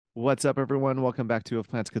What's up, everyone? Welcome back to If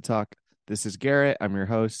Plants Could Talk. This is Garrett. I'm your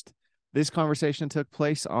host. This conversation took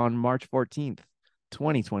place on March 14th,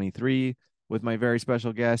 2023, with my very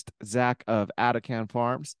special guest, Zach of Atacan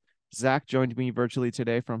Farms. Zach joined me virtually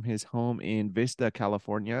today from his home in Vista,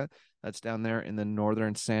 California. That's down there in the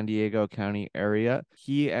northern San Diego County area.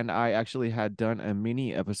 He and I actually had done a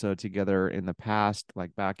mini episode together in the past,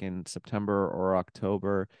 like back in September or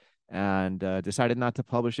October, and decided not to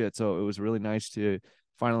publish it. So it was really nice to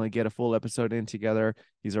finally get a full episode in together.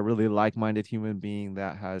 He's a really like-minded human being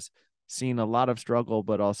that has seen a lot of struggle,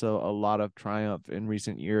 but also a lot of triumph in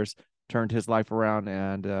recent years, turned his life around.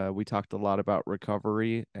 And we talked a lot about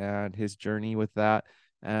recovery and his journey with that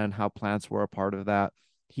and how plants were a part of that.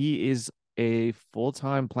 He is a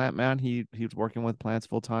full-time plant man. He was working with plants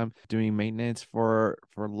full-time, doing maintenance for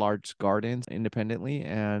large gardens independently,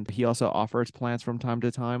 and he also offers plants from time to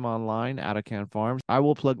time online at Atacan Farms. I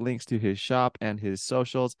will plug links to his shop and his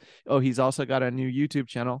socials. Oh, he's also got a new YouTube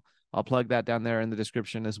channel. I'll plug that down there in the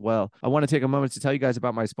description as well. I want to take a moment to tell you guys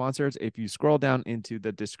about my sponsors. If you scroll down into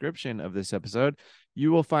the description of this episode,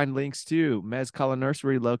 you will find links to Mezcala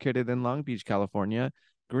Nursery located in Long Beach, California,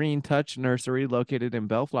 Green Touch Nursery located in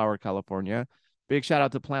Bellflower, California. Big shout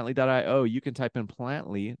out to plantly.io. You can type in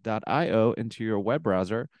plantly.io into your web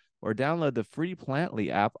browser or download the free Plantly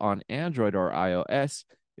app on Android or iOS.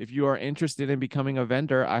 If you are interested in becoming a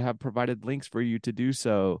vendor, I have provided links for you to do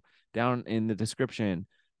so down in the description.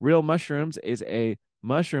 Real Mushrooms is a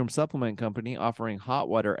mushroom supplement company offering hot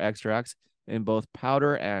water extracts in both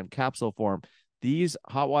powder and capsule form. These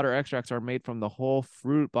hot water extracts are made from the whole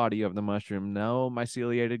fruit body of the mushroom, no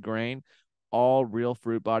myceliated grain, all real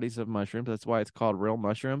fruit bodies of mushrooms. That's why it's called Real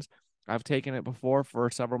Mushrooms. I've taken it before for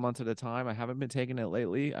several months at a time. I haven't been taking it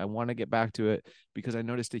lately. I want to get back to it because I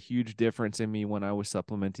noticed a huge difference in me when I was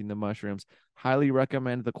supplementing the mushrooms. Highly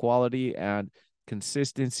recommend the quality and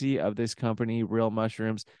consistency of this company, Real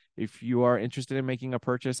Mushrooms. If you are interested in making a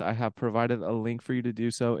purchase, I have provided a link for you to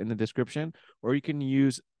do so in the description, or you can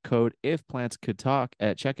use code If Plants Could Talk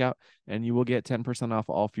at checkout and you will get 10% off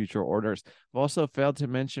all future orders. I've also failed to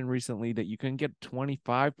mention recently that you can get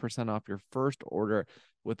 25% off your first order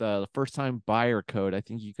with a first time buyer code. I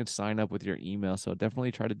think you can sign up with your email. So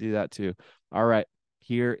definitely try to do that too. All right.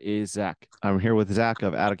 Here is Zach. I'm here with Zach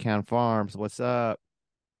of Atacan Farms. What's up?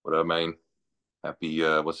 What up, man? Happy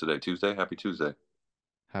what's today? Tuesday? Happy Tuesday.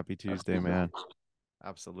 Happy Happy Tuesday, Tuesday. man.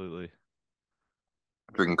 Absolutely.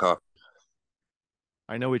 Drinking coffee.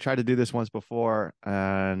 I know we tried to do this once before,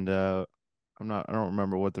 and I don't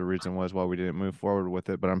remember what the reason was why we didn't move forward with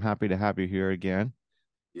it, but I'm happy to have you here again.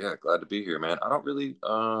 Yeah, glad to be here, man. I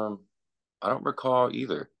don't recall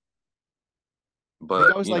either. I think I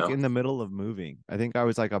But, was like in the middle of moving. I think I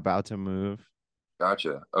was like about to move.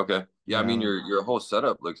 gotcha. Okay. Yeah, I mean Yeah. your whole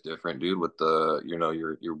setup looks different, dude, with the,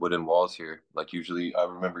 your wooden walls here. Like usually I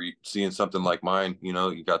remember seeing something like mine, you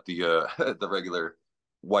got the the regular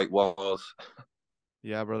white walls.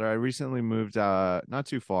 Yeah, brother. I recently moved not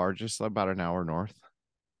too far, just about an hour north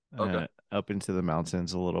Okay. and up into the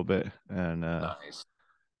mountains a little bit and Nice.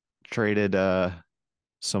 traded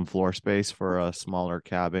some floor space for a smaller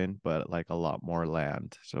cabin, but like a lot more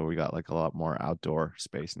land. So we got like a lot more outdoor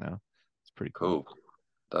space now. It's pretty cool. Cool.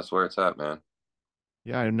 That's where it's at, man.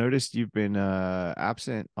 Yeah, I noticed you've been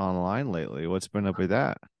absent online lately. What's been up with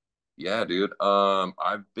that? Yeah, dude.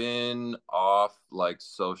 I've been off like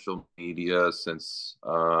social media since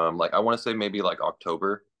like I want to say maybe like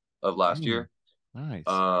October of last Mm, year. nice.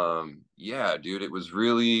 Yeah, dude, it was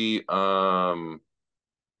really I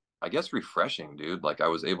guess refreshing, dude. Like I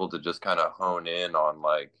was able to just kind of hone in on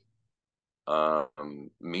like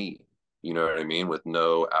me, you know what I mean, with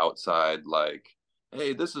no outside like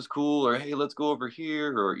hey, this is cool or hey, let's go over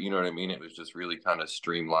here or you know what I mean? It was just really kind of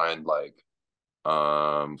streamlined like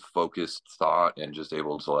focused thought and just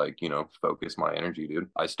able to like focus my energy, dude.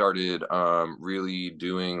 I started really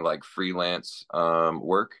doing like freelance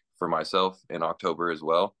work for myself in October as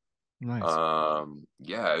well. Nice.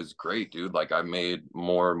 Yeah, it was great, dude. Like I made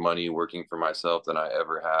more money working for myself than I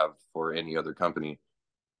ever have for any other company.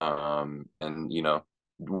 And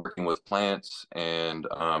working with plants and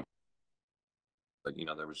but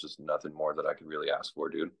there was just nothing more that I could really ask for,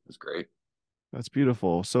 dude. It was great. That's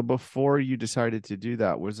beautiful. So before you decided to do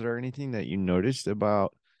that, was there anything that you noticed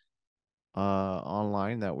about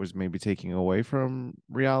online that was maybe taking away from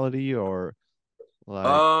reality, or like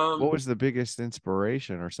what um was the biggest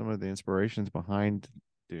inspiration or some of the inspirations behind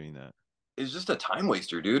doing that? it's just a time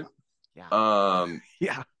waster, dude. Yeah. Um,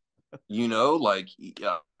 Yeah. like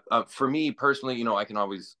yeah, for me personally, I can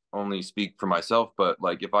always only speak for myself, but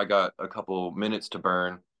like if I got a couple minutes to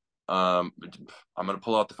burn, I'm gonna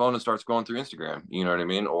pull out the phone and start scrolling through Instagram. You know what I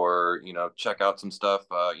mean? Or check out some stuff.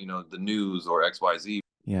 The news or XYZ.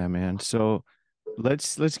 Yeah, man. So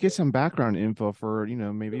let's get some background info for,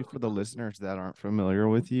 maybe for the listeners that aren't familiar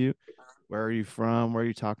with you. Where are you from? Where are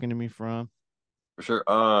you talking to me from? For sure.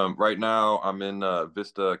 Right now I'm in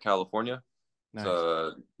Vista, California. It's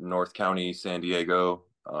Nice. North County, San Diego.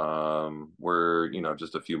 We're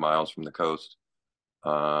just a few miles from the coast.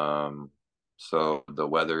 Um, so the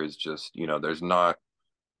weather is just there's not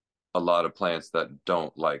a lot of plants that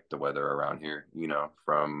don't like the weather around here.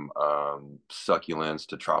 From succulents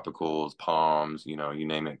to tropicals, palms. You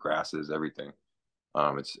name it, grasses, everything.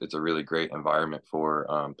 It's a really great environment for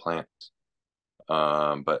plants.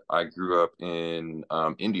 But I grew up in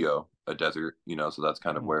Indio, a desert, so that's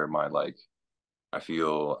kind of Oh, where my I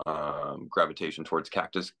feel gravitation towards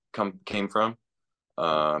cactus came from,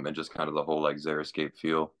 and just kind of the whole like xeriscape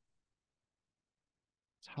feel.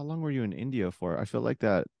 how long were you in India for? I feel like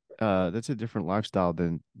that's a different lifestyle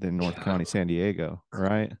than North Yeah, County, San Diego,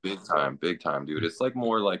 right? big time, dude. It's like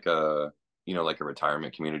more like a like a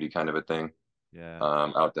retirement community kind of a thing. Yeah.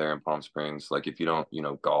 Out there in Palm Springs, like if you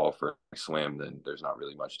don't golf or swim, then there's not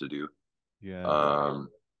really much to do. Yeah. Um,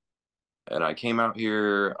 and I came out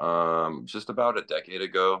here just about a decade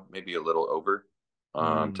ago, maybe a little over, to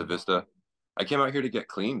Mm. Vista. I came out here to get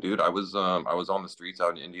clean, dude. I was on the streets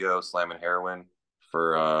out in Indio slamming heroin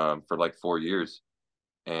for like 4 years.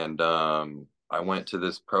 And I went to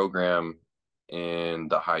this program in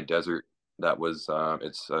the high desert that was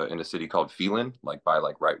it's in a city called Phelan, like by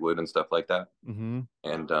like Wrightwood and stuff like that. Mm-hmm.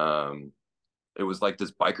 And it was like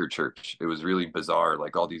this biker church. It was really bizarre,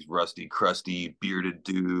 like all these rusty, crusty, bearded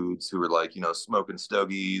dudes who were like, smoking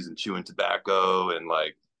stogies and chewing tobacco and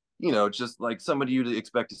like, just like somebody you'd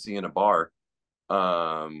expect to see in a bar.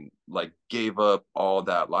 Like gave up all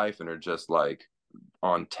that life and are just like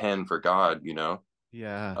on 10 for God.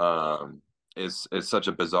 Yeah. Um, it's such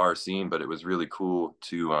a bizarre scene, but it was really cool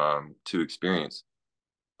to experience.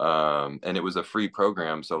 And it was a free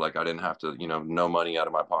program, so like I didn't have to, no money out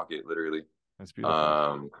of my pocket, literally. That's beautiful.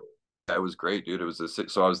 Um, that was great, dude.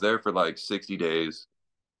 So I was there for like 60 days,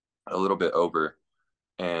 a little bit over,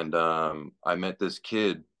 and I met this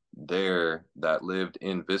kid there that lived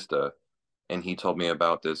in Vista, and he told me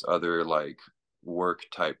about this other like work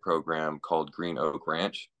type program called Green Oak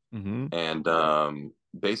Ranch, Mm-hmm. and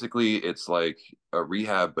basically it's like a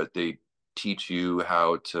rehab, but they teach you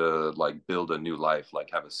how to like build a new life, like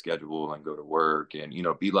have a schedule and go to work and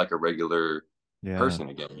be like a regular Yeah. person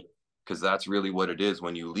again. Because that's really what it is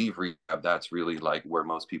when you leave rehab. That's really like where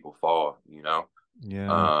most people fall.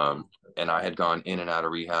 Yeah. Um, and I had gone in and out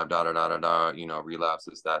of rehab, da da da da da, relapse,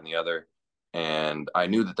 this, that, and the other. And I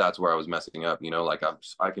knew that that's where I was messing up. Like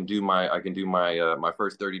I can do my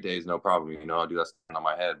first 30 days no problem. I'll do that on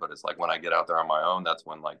my head. But it's like when I get out there on my own, that's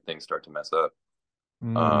when like things start to mess up.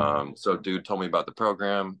 Mm. So dude told me about the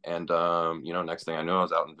program, and next thing I know, I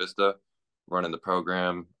was out in Vista running the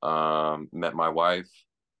program. Met my wife,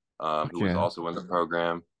 who was Okay. also in the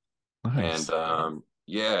program, and Nice.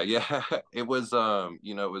 yeah, yeah, it was a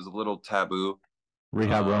little taboo.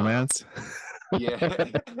 Rehab Um, romance. yeah,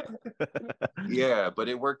 yeah, but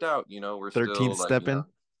it worked out. We're 13th still like, stepping.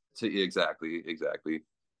 exactly, exactly.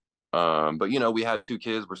 But we had two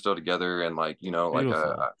kids. We're still together, and like, like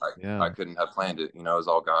Beautiful. I Yeah. couldn't have planned it. It was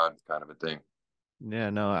all God kind of a thing. Yeah,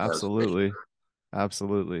 no, That was great. absolutely.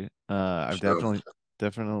 Absolutely. I've So,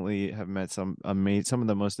 definitely have met some of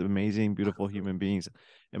the most amazing, beautiful human beings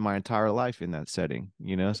in my entire life in that setting.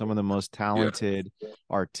 Some of the most yeah, talented,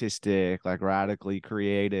 artistic, like radically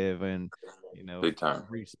creative and, big time.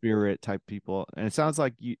 free spirit type people. And it sounds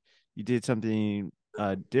like you did something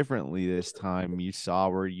differently this time. You saw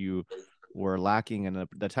where you were lacking in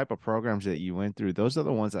the type of programs that you went through. Those are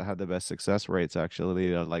the ones that have the best success rates,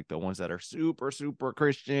 actually. Like the ones that are super, super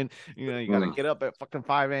Christian. You got to Mm, get up at fucking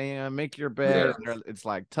 5 a.m., make your bed, yeah. and it's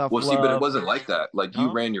like tough Well, see, but it love. wasn't like that. Like you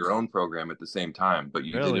No, ran your own program at the same time, but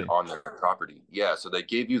you did it really. on their property. Yeah. So they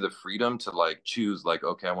gave you the freedom to like choose, like,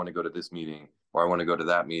 okay, I want to go to this meeting or I want to go to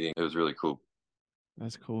that meeting. It was really cool.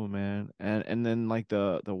 That's cool, man. And then like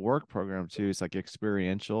the work program too, it's like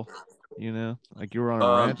experiential, like you were on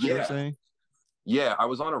a ranch, you were Yeah. saying? Yeah, I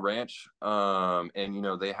was on a ranch, and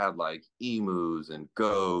they had like emus and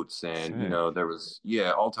goats, and Sick. there was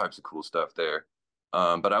all types of cool stuff there.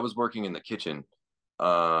 But I was working in the kitchen,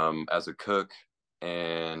 as a cook,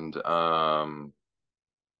 and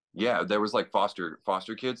yeah, there was like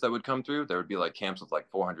foster kids that would come through. There would be like camps with like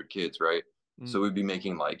 400 kids, right? So Mm, we'd be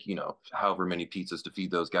making like however many pizzas to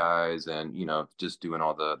feed those guys, and just doing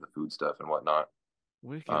all the food stuff and whatnot,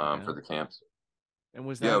 wicked, for man. the camps. And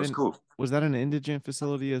Yeah, it was cool. was that an indigent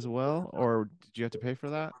facility as well, or did you have to pay for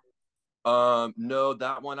that? No,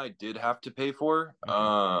 that one I did have to pay for.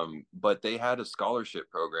 Okay. But they had a scholarship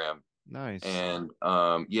program. Nice. And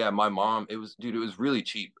yeah, my mom, it was, dude, it was really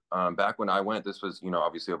cheap. Back when I went, this was,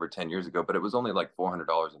 obviously over 10 years ago, but it was only like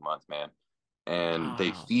 $400 a month, man. And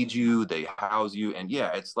they Wow. feed you, they house you, and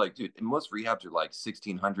yeah, it's like, dude, most rehabs are like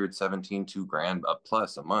 1,600, 17, 2 grand a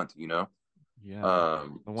plus a month, you know? Yeah.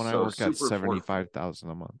 The one I So work at super affordable. 75,000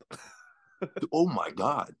 a month. Oh my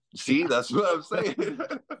God. See, Yeah. that's what I'm saying.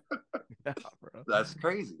 Yeah, bro. That's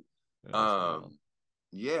crazy. Yeah, that's wild. Um,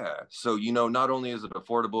 yeah. So, not only is it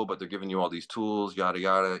affordable, but they're giving you all these tools, yada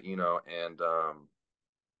yada, and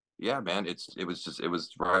yeah, man, it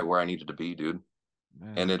was right where I needed to be, dude.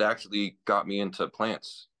 And Man. it actually got me into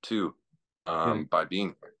plants too, Did it? by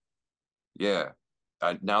being there.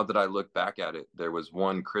 Yeah. Now that I look back at it, there was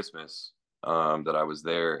one Christmas that I was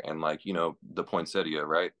there, and like, the poinsettia,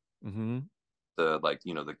 right? Mm-hmm. The like,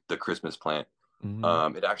 the Christmas plant.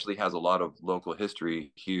 Mm-hmm. It actually has a lot of local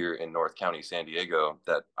history here in North County, San Diego,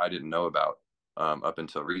 that I didn't know about up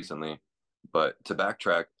until recently. But to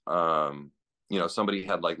backtrack, somebody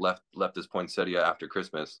had like left this poinsettia after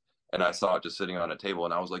Christmas, and I saw it just sitting on a table,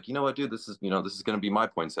 and I was like, you know what, dude, this is going to be my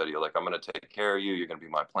poinsettia. Like, I'm going to take care of you. You're going to be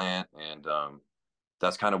my plant, and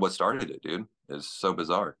that's kind of what started it, dude. It's so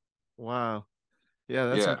bizarre. Wow. Yeah,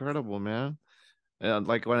 that's Yeah, incredible, man.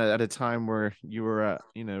 Like when at a time where you were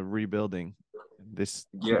rebuilding, this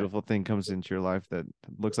yeah. beautiful thing comes into your life that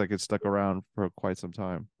looks like it's stuck around for quite some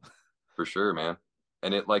time. For sure, man.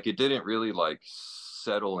 And it didn't really like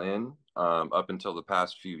settle in up until the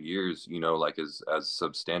past few years, like as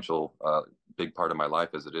substantial big part of my life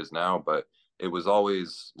as it is now, but it was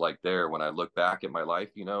always like there when I look back at my life,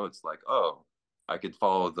 it's like, oh, I could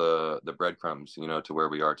follow the breadcrumbs, to where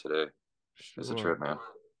we are today. It's a Sure. trip, man.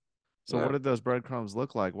 So what Yeah. did those breadcrumbs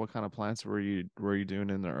look like? What kind of plants were you doing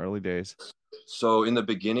in the early days? So in the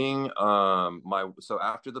beginning, so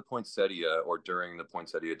after the poinsettia or during the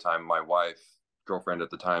poinsettia time, my wife, girlfriend at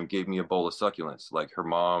the time, gave me a bowl of succulents. Like her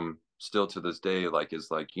mom, still to this day, like is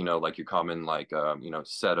like like your common like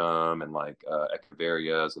sedum and like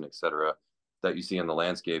echeverias and etc. that you see in the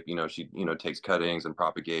landscape. She takes cuttings and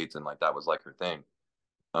propagates, and like that was like her thing.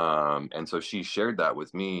 And so she shared that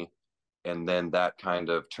with me, and then that kind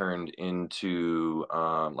of turned into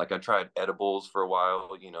like I tried edibles for a while,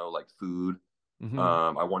 like food. Mm-hmm.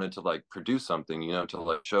 I wanted to like produce something, to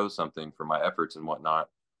like show something for my efforts and whatnot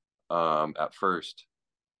at first.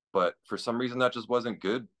 But for some reason, that just wasn't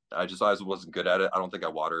good. I wasn't good at it. I don't think I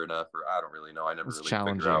water enough, or I don't really know. I never It's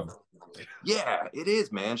really figure out. challenging. Yeah, it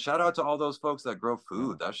is, man. Shout out to all those folks that grow Yeah.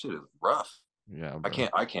 food. That shit is rough. Yeah, I bro.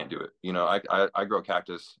 can't, I can't do it. I grow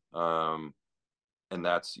cactus, and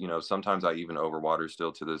that's, sometimes I even overwater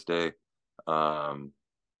still to this day. Um,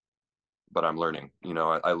 but I'm learning.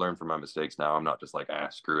 I learn from my mistakes now. I'm not just like,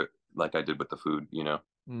 screw it, like I did with the food.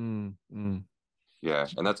 Mm. Yeah,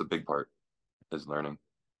 and that's a big part is learning.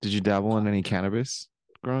 Did you dabble in any cannabis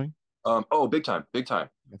growing? Oh, big time, big time.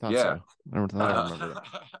 I thought Yeah. so. I remember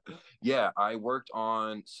that. Yeah, I worked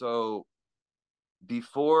on so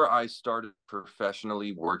before I started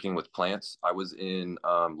professionally working with plants, I was in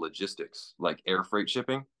logistics, like air freight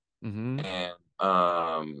shipping, Mm-hmm.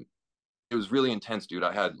 and it was really intense, dude.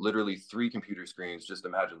 I had literally three computer screens. Just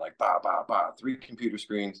imagine like bah bah bah, three computer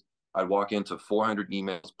screens. I'd walk into 400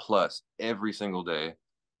 emails plus every single day.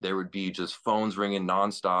 There would be just phones ringing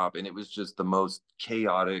nonstop, and it was just the most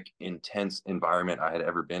chaotic, intense environment I had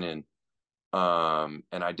ever been in.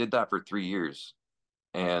 And I did that for 3 years,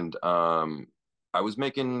 and I was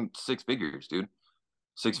making six figures, dude.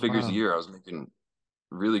 Six figures a Wow. year. I was making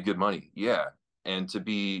really good money. Yeah. And to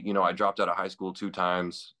be, I dropped out of high school 2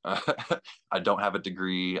 times. I don't have a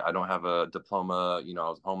degree. I don't have a diploma. I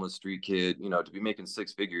was a homeless street kid. To be making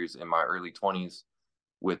six figures in my early 20s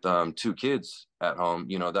with two kids at home,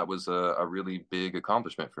 that was a really big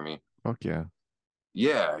accomplishment for me. Fuck yeah.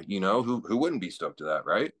 Yeah, who wouldn't be stoked to that,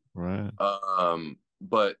 right? Right.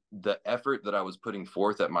 But the effort that I was putting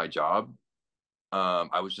forth at my job,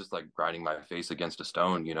 I was just like grinding my face against a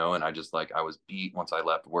stone, and I just like I was beat once I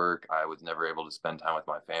left work. I was never able to spend time with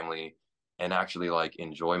my family and actually like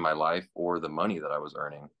enjoy my life or the money that I was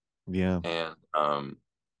earning. Yeah. And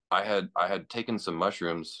I had taken some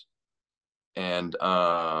mushrooms, and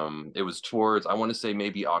it was towards, I want to say,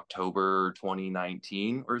 maybe October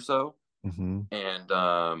 2019 or so. Mm-hmm. And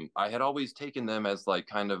I had always taken them as like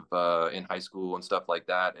kind of in high school and stuff like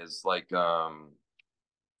that as like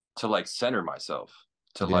to like center myself,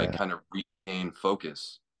 to like Yeah. kind of regain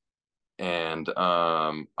focus. And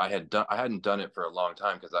I hadn't done it for a long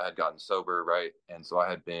time because I had gotten sober, right? And so I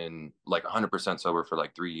had been like 100% sober for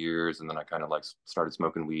like 3 years, and then I kind of like started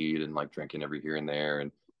smoking weed and like drinking every here and there,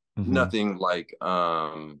 and Mm-hmm. nothing like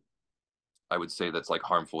I would say that's like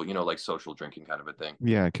harmful, like social drinking kind of a thing.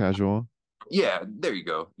 Yeah, casual. Yeah, there you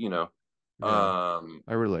go, Yeah, um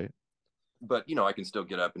I relate. but I can still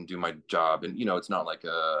get up and do my job, and it's not like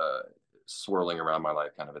a swirling around my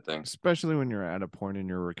life kind of a thing. Especially when you're at a point in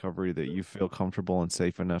your recovery that you feel comfortable and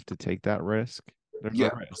safe enough to take that risk. There's a Yeah,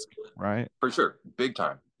 risk, right? for sure, big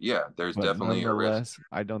time. Yeah, there's But definitely a risk. nonetheless,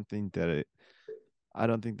 I don't think that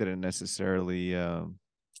it necessarily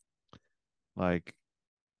like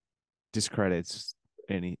discredits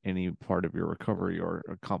any part of your recovery or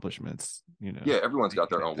accomplishments, Yeah, everyone's that you got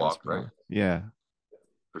can their hit own those walk, right? for. Yeah,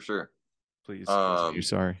 For sure. please continue. Um,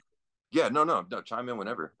 Sorry. yeah, no, chime in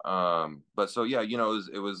whenever. But so yeah, it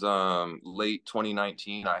was late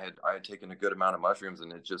 2019. I had taken a good amount of mushrooms,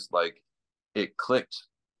 and it just like it clicked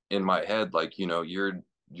in my head, like, you're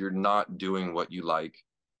not doing what you like.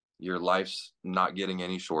 Your life's not getting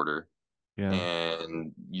any shorter, Yeah.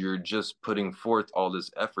 and you're just putting forth all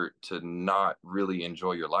this effort to not really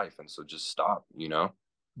enjoy your life. And so just stop. Yeah,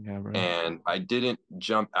 bro. And I didn't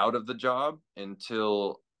jump out of the job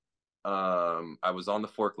until I was on the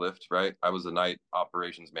forklift, right? I was a night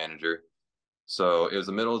operations manager. So it was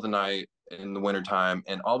the middle of the night in the wintertime,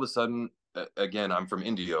 and all of a sudden, again, I'm from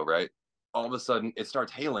Indio, right? All of a sudden it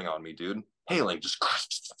starts hailing on me, dude. Hailing, just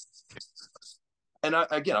and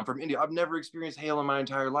again, I'm from India. I've never experienced hail in my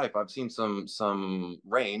entire life. I've seen some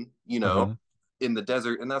rain, Uh-huh. in the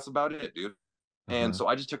desert, and that's about it, dude. And Uh-huh. so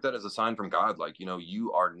I just took that as a sign from God, like,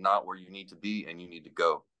 you are not where you need to be, and you need to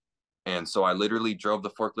go. And so I literally drove the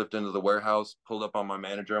forklift into the warehouse, pulled up on my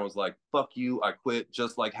manager, and was like, "Fuck you, I quit,"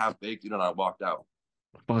 just like half baked, and I walked out.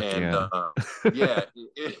 Fuck And yeah.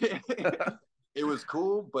 yeah, it was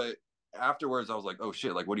cool, but afterwards I was like, "Oh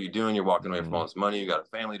shit, like, what are you doing? You're walking away from all Mhm. this money. You got a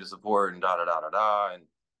family to support, and da da da da da." And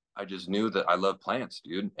I just knew that I love plants,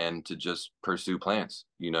 dude, and to just pursue plants.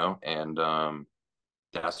 And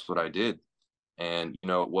that's what I did. And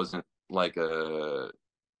it wasn't like a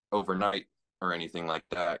overnight or anything like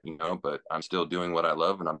that, but I'm still doing what I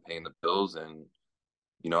love, and I'm paying the bills. And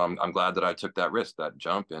I'm glad that I took that risk, that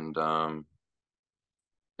jump. And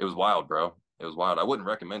it was wild, bro. It was wild. I wouldn't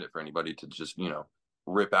recommend it for anybody to just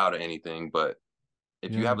rip out of anything, but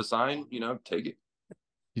if you Yeah. have a sign, take it.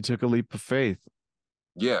 You took a leap of faith.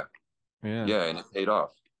 Yeah, Yeah. yeah, and it paid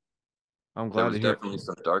off. I'm There glad was to hear. definitely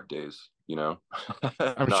some dark days. I'm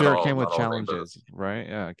not sure it all came with not all rainbows. challenges, right?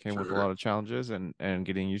 Yeah, it came with a Sure. lot of challenges and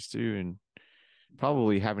getting used to and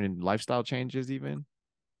probably having lifestyle changes even.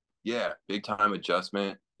 Yeah, big time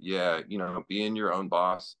adjustment. Yeah, being your own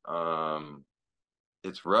boss.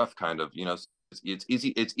 It's rough, kind of. It's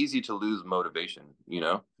easy to lose motivation.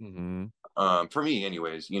 Mm-hmm. For me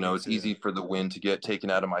anyways, Me it's too. easy for the wind to get taken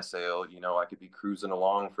out of my sail. I could be cruising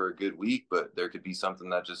along for a good week, but there could be something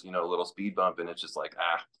that just, a little speed bump, and it's just like,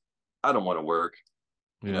 I don't want to work.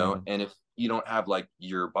 Yeah. And if you don't have like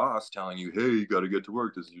your boss telling you, hey, you got to get to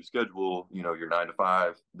work, this is your schedule, your 9 to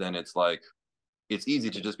 5, then it's like it's easy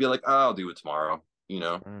to just be like, oh, I'll do it tomorrow.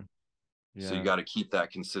 Sure. So you Yeah. got to keep that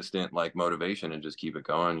consistent like motivation and just keep it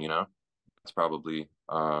going. That's probably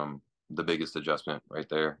the biggest adjustment right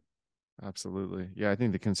there. Absolutely. Yeah, I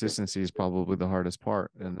think the consistency is probably the hardest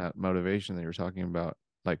part and that motivation that you're talking about.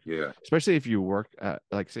 Like, Yeah. especially if you work at,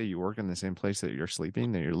 like, say you work in the same place that you're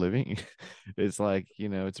sleeping, that you're living, it's like,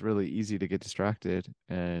 it's really easy to get distracted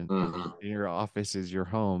and Hmm. your office is your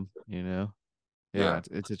home. Yeah, Yeah.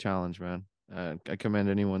 it's a challenge, man. I commend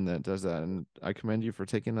anyone that does that, and I commend you for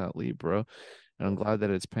taking that leap, bro. And I'm glad that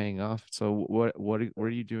it's paying off. So, what are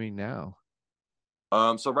you doing now?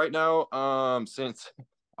 So right now, since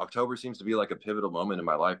October seems to be like a pivotal moment in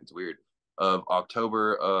my life, it's weird. Of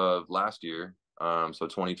October of last year, so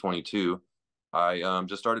 2022, I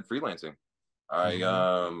just started freelancing.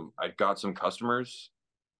 Mm-hmm. I got some customers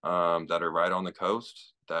that are right on the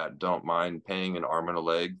coast that don't mind paying an arm and a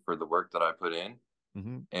leg for the work that I put in.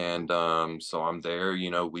 Mm-hmm. And so I'm there,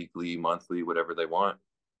 weekly, monthly, whatever they want,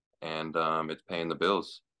 and it's paying the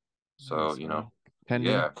bills. So, Nice, man.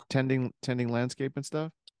 Tending, yeah. tending, tending landscape and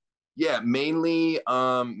stuff. Yeah, mainly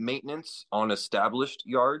maintenance on established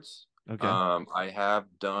yards. Okay. I have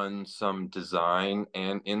done some design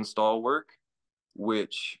and install work,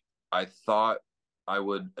 which I thought I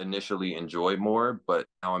would initially enjoy more, but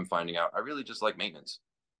now I'm finding out I really just like maintenance.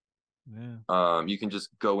 Yeah. You can just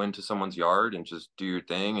go into someone's yard and just do your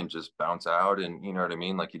thing and just bounce out, and you know what I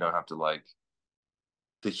mean? Like, you don't have to, like,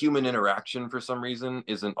 the human interaction for some reason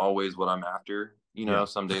isn't always what I'm after. You Yeah. know,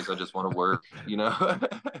 some days I just want to work, you know.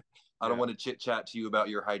 I don't Yeah. want to chit chat to you about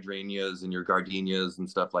your hydrangeas and your gardenias and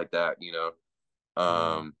stuff like that, you know.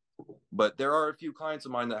 Yeah. Um, but there are a few clients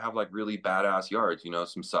of mine that have like really badass yards, you know,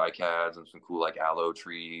 some cycads and some cool like aloe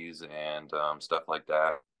trees and stuff like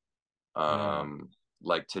that. Yeah.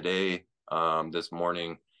 Like today, this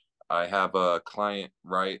morning, I have a client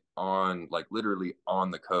right on, like literally on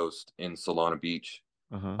the coast in Solana Beach.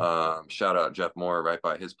 Uh-huh. Shout out Jeff Moore right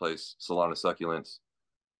by his place, Solana Succulents.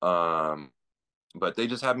 Um, but they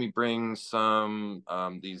just had me bring some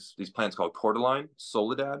these plants called cordyline,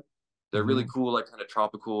 Soledad. They're really Mm-hmm. cool, like kind of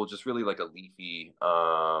tropical, just really like a leafy,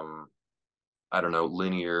 I don't know,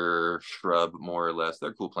 linear shrub more or less.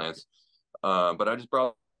 They're cool plants. But I just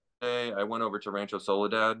brought. I went over to Rancho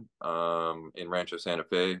Soledad in Rancho Santa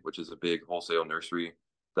Fe, which is a big wholesale nursery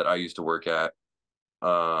that I used to work at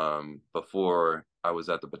before I was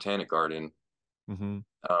at the Botanic Garden. Mm-hmm.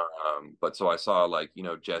 But so I saw like, you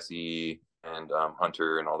know, Jesse and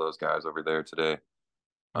Hunter and all those guys over there today.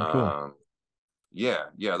 Oh, cool. Um, yeah,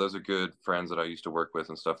 those are good friends that I used to work with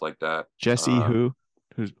and stuff like that. Jesse who?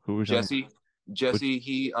 Who was talking about? Jesse, Which Jesse,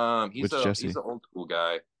 he's which he's Jesse? an old school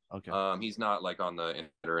guy. Okay. He's not like on the internet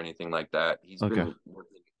or anything like that. He's Okay. been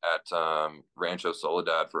working at Rancho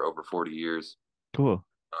Soledad for over 40 years. Cool.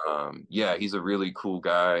 Yeah, he's a really cool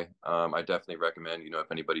guy. I definitely recommend, you know,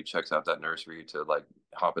 if anybody checks out that nursery to like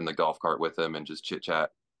hop in the golf cart with him and just chit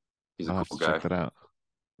chat. He's a I'll have cool to check guy. that out.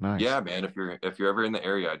 Nice. Yeah, man, if you're ever in the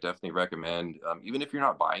area, I definitely recommend. Even if you're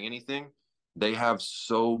not buying anything, they have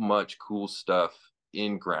so much cool stuff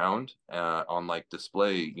in ground on like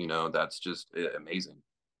display, you know, that's just amazing.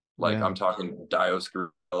 Like Yeah. I'm talking Dioscur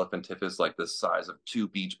elephantiphus, like the size of two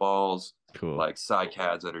beach balls, Cool. like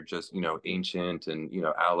cycads that are just, you know, ancient and, you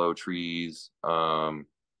know, aloe trees. Are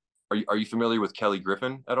you familiar with Kelly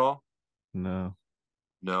Griffin at all? No.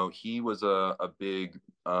 No, he was a big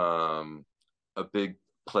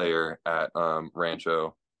player at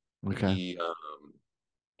Rancho. Okay.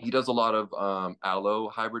 He does a lot of aloe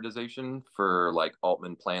hybridization for like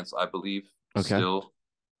Altman plants, I believe, Okay. still.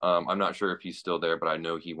 I'm not sure if he's still there, but I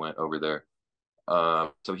know he went over there.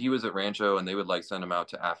 So he was at Rancho and they would like send him out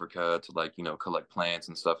to Africa to like, you know, collect plants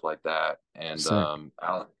and stuff like that. And Sick.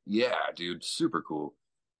 yeah, dude, super cool.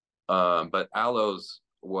 But aloes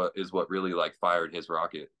what really like fired his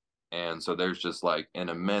rocket. And so there's just like an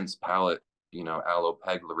immense palette, you know, aloe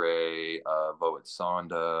pegloray, Voet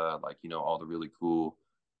sonda, like, you know, all the really cool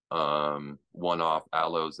one-off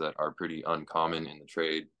aloes that are pretty uncommon in the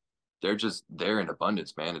trade. They're in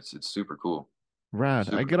abundance, man. It's super cool. Rad.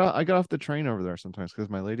 I Super get off I get off the train over there sometimes because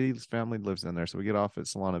my lady's family lives in there. So we get off at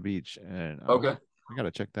Solana Beach and okay. I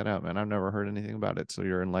gotta check that out, man. I've never heard anything about it. So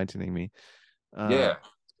you're enlightening me. Yeah.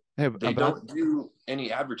 Hey, They about don't do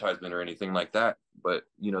any advertisement or anything like that, but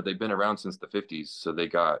you know, they've been around since the 50s, so they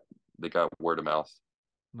got word of mouth.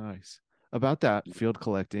 nice. About that field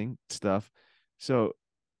collecting stuff. So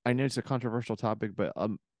I know it's a controversial topic, but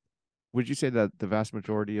would you say that the vast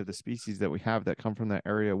majority of the species that we have that come from that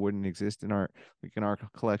area wouldn't exist in our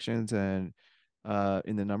collections and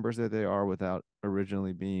in the numbers that they are without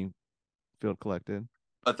originally being field collected?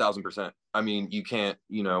 1,000%. I mean, you can't,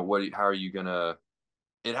 you know, how are you gonna,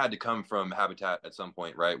 it had to come from habitat at some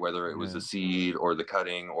point, right? Whether it was Yeah. the seed or the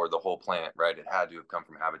cutting or the whole plant, right? It had to have come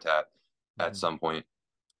from habitat at Hmm. some point.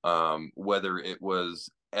 Whether it was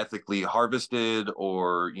ethically harvested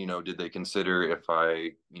or, you know, did they consider if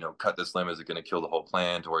I, you know, cut this limb, is it going to kill the whole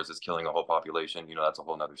plant or is this killing a whole population? You know, that's a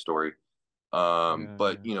whole nother story. Yeah,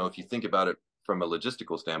 But, yeah, you know, if you think about it from a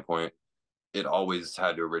logistical standpoint, it always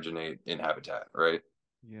had to originate in habitat, right?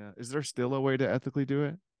 yeah. Is there still a way to ethically do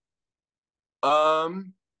it?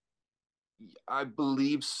 Um, I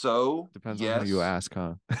believe so. Depends on who you Yes. ask,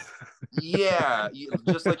 huh? Yeah,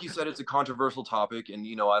 just like you said, it's a controversial topic, and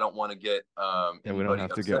you know, I don't want to get Yeah, we don't anybody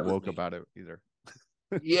have to get upset with woke me. about it either.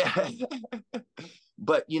 Yeah,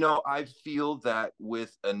 but you know, I feel that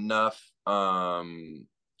with enough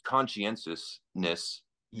conscientiousness,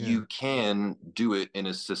 Yeah, you can do it in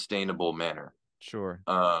a sustainable manner. sure.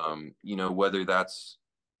 You know, whether that's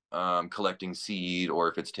collecting seed or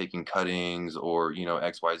if it's taking cuttings or, you know,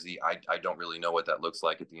 XYZ. I don't really know what that looks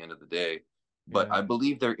like at the end of the day, but I Yeah,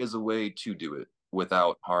 believe there is a way to do it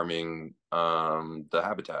without harming the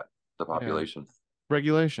habitat, the yeah. population.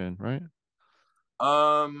 Regulation, right?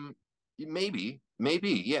 Um, maybe,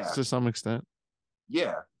 yeah, To some extent.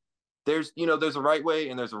 yeah. There's, you know, there's a right way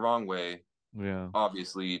and there's a wrong way, Yeah,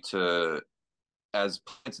 obviously, to as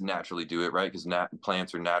plants naturally do it, right? Because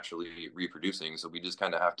plants are naturally reproducing, so we just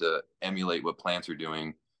kind of have to emulate what plants are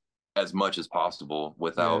doing as much as possible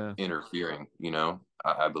without yeah. interfering, you know,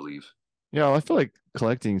 I believe. Yeah, well, I feel like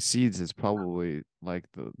collecting seeds is probably like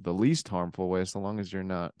the least harmful way, so long as you're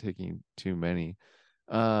not taking too many.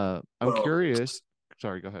 I'm Well, curious.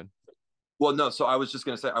 Sorry, go ahead. Well, no. So I was just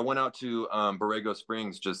gonna say I went out to Borrego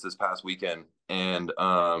Springs just this past weekend, and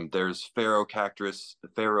there's Pharaoh cactus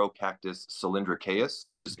cylindricaeus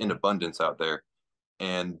just in Okay. abundance out there,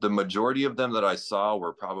 and the majority of them that I saw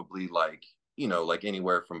were probably like like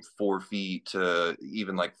anywhere from 4 feet to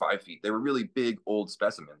even like 5 feet. They were really big old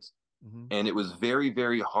specimens, Mm-hmm. and it was very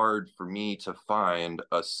very hard for me to find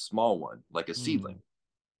a small one like a Mm, seedling.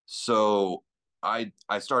 So I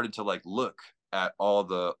started to like look at all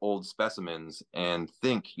the old specimens and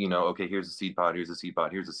think, okay, here's a seed pod, here's a seed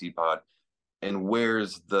pod, here's a seed pod, and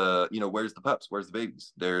where's the pups, where's the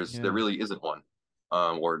babies? There yeah. really isn't one,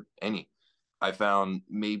 or any. I found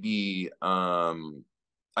maybe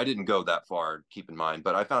I didn't go that far, keep in mind,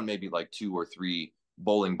 but I found maybe like two or three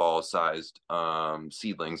bowling ball sized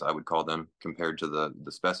seedlings, I would call them, compared to the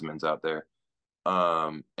specimens out there.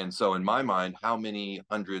 And so in my mind, how many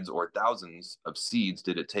hundreds or thousands of seeds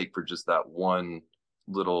did it take for just that one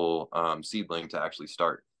little seedling to actually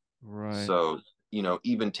start? Right. So,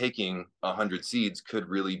 even taking 100 seeds could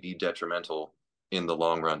really be detrimental in the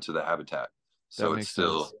long run to the habitat. That So it's makes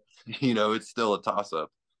still, sense. it's still a toss up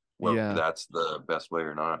whether Yeah. that's the best way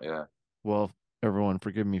or not. Yeah. Well, everyone,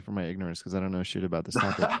 forgive me for my ignorance because I don't know shit about this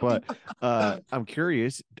topic. But I'm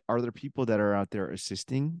curious, are there people that are out there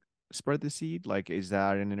assisting spread the seed? Like, is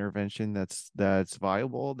that an intervention that's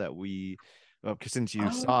viable that we, because since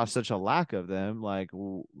you saw such a lack of them, like,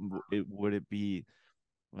 would it be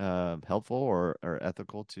helpful or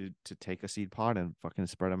ethical to take a seed pod and fucking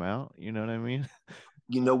spread them out? You know what I mean?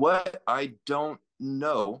 You know what? I don't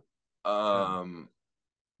know. Yeah. Um,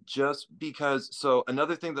 just because, so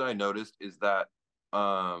another thing that I noticed is that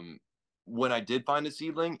um when I did find a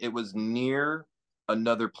seedling, it was near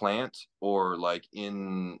another plant or like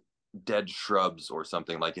in dead shrubs or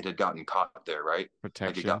something, like it had gotten caught there, right? Like it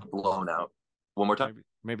Protection, got blown out. One more time.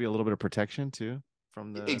 maybe a little bit of protection too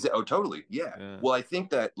from the. Oh, totally. Yeah. Yeah. Well, I think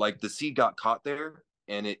that like the seed got caught there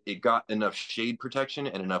and it got enough shade protection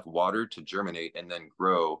and enough water to germinate and then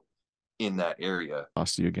grow in that area.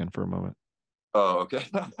 Lost you again for a moment. Oh, okay.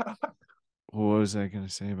 What was I gonna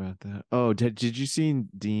say about that? Oh, did you see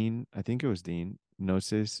Dean? I think it was Dean.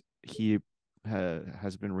 Notice he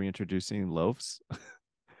has been reintroducing loaves.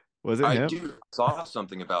 Was it I him? do saw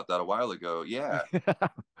something about that a while ago. Yeah. Yeah.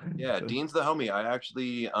 Yeah, Dean's the homie. I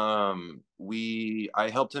actually I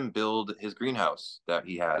helped him build his greenhouse that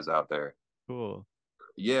he has out there. Cool.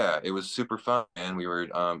 Yeah, it was super fun, and we were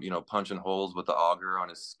punching holes with the auger on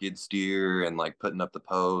his skid steer and like putting up the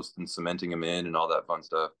post and cementing them in and all that fun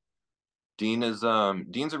stuff. Dean's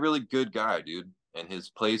a really good guy, dude, and his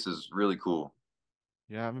place is really cool.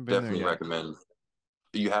 Yeah, I haven't been there Definitely yet. recommend.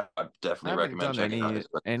 I I definitely haven't recommend done checking out his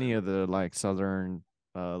place. any of the like southern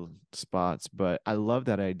spots, but I love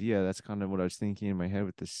that idea. That's kind of what I was thinking in my head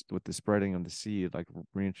with the spreading of the seed, like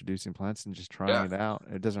reintroducing plants and just trying Yeah. it out.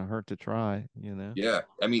 It doesn't hurt to try, you know. Yeah,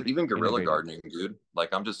 I mean, Pretty even guerrilla innovative. gardening, dude.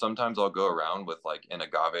 Like, I'm just sometimes I'll go around with like an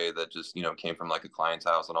agave that just came from like a client's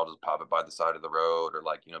house, and I'll just pop it by the side of the road or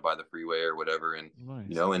like by the freeway or whatever, and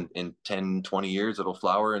Nice. in 10, 20 years it'll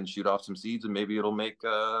flower and shoot off some seeds, and maybe it'll make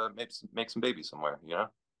some babies somewhere.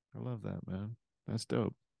 I love that, man. That's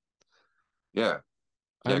dope. Yeah,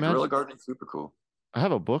 I yeah, guerrilla imagine gardening's super cool. I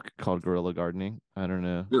have a book called Guerrilla Gardening. I don't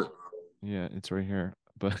know. Really, Yeah, it's right here,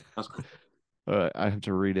 but that's cool. I have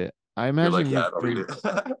to read it. You're like, yeah, I'll read it.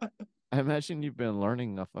 I imagine you've been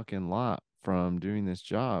learning a fucking lot from doing this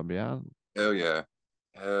job. Yeah. Hell yeah,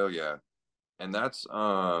 hell yeah, and that's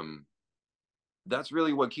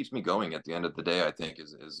really what keeps me going at the end of the day. I think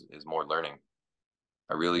is more learning.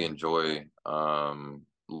 I really Yeah. enjoy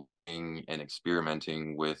learning and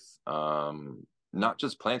experimenting with not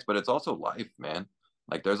just plants, but it's also life, man.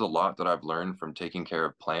 Like there's a lot that I've learned from taking care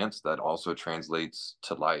of plants that also translates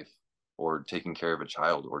to life or taking care of a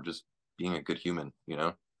child or just being a good human.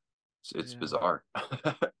 It's Yeah. bizarre.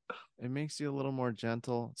 It makes you a little more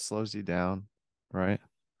gentle, slows you down, right?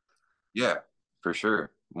 Yeah, for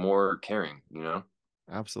sure. More caring.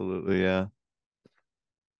 Absolutely, yeah.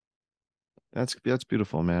 That's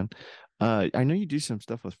beautiful, man. I know you do some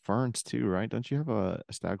stuff with ferns too, right? Don't you have a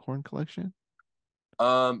staghorn collection?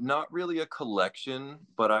 Not really a collection,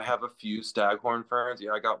 but I have a few staghorn ferns.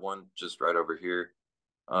 Yeah, I got one just right over here.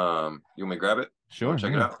 You want me to grab it? You Sure, want to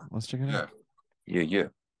check it yeah. out? Let's check it out. Yeah. Yeah, yeah.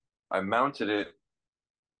 I mounted it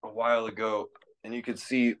a while ago, and you can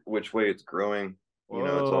see which way it's growing. It's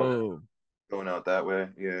all Whoa, going out that way.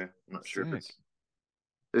 Yeah, I'm not sure if sick. it's.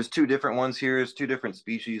 There's two different ones here. There's two different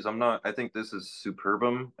species. I think this is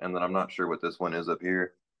superbum, and then I'm not sure what this one is up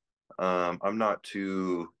here. I'm not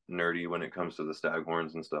too nerdy when it comes to the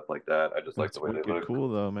staghorns and stuff like that. I just like the That's way they wicked look. cool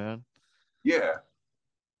though, man. Yeah.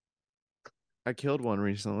 I killed one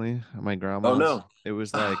recently at my Oh grandma's. no. It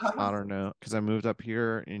was like, I don't know, because I moved up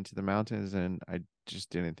here into the mountains and I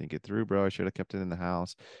just didn't think it through, bro. I should have kept it in the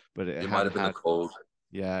house, but it It might had have been the had cold.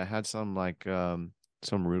 yeah, it had some like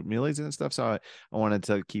some root mealies and stuff. So I wanted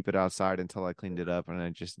to keep it outside until I cleaned it up, and I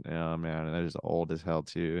just oh man, and that is old as hell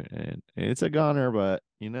too, and it's a goner, but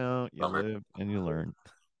you Bummer. live and you learn.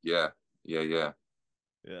 Yeah. Yeah, yeah.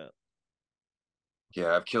 Yeah.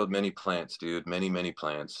 Yeah, I've killed many plants, dude. Many, many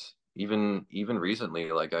plants. Even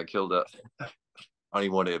recently, like I killed a I don't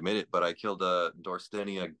even want to admit it, but I killed a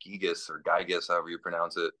Dorstenia gigas or gigas, however you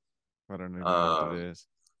pronounce it. I don't even know what that Um, is.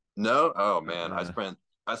 no, oh man, Uh-uh.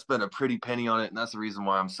 I spent a pretty penny on it, and that's the reason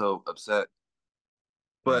why I'm so upset.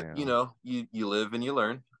 But Damn. you live and you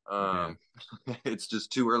learn. Yeah. It's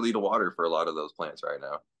just too early to water for a lot of those plants right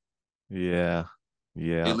now. Yeah. At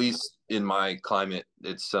Yeah. least in my climate,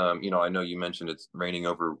 it's I know you mentioned it's raining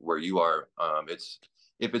over where you are. It's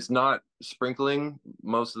if it's not sprinkling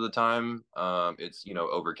most of the time, it's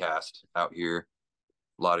overcast out here,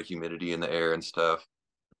 a lot of humidity in the air and stuff.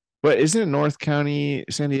 But isn't North County,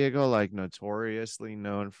 San Diego, like notoriously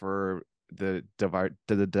known for the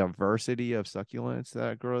diversity of succulents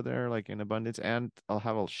that grow there, like in abundance? And I'll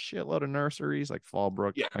have a shitload of nurseries, like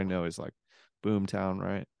Fallbrook, Yeah, I know is like boom town,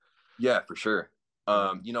 right? yeah, for sure.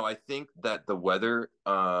 Yeah, I think that the weather,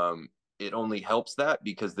 it only helps that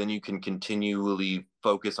because then you can continually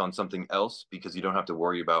focus on something else because you don't have to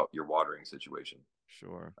worry about your watering situation.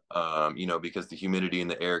 sure. Because the humidity in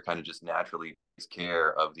the air kind of just naturally takes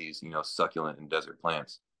care of these, succulent and desert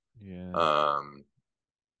plants. Yeah. Um,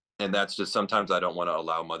 and that's just sometimes I don't want to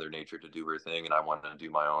allow Mother Nature to do her thing, and I want to do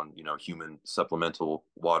my own, human supplemental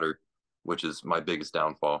water, which is my biggest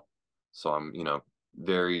downfall. So I'm,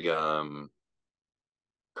 very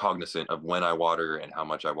cognizant of when I water and how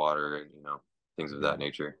much I water, and things of Yeah. that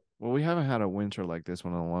nature. Well, we haven't had a winter like this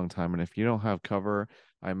one in a long time, and if you don't have cover,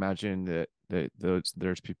 I imagine that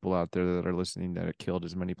there's people out there that are listening that have killed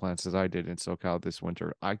as many plants as I did in SoCal this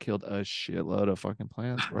winter. I killed a shitload of fucking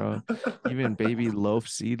plants, bro. Even baby loaf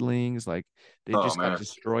seedlings, like they Oh just got man,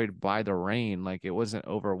 destroyed by the rain. Like it wasn't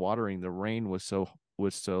overwatering. The rain was so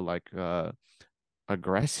like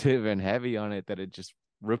aggressive and heavy on it that it just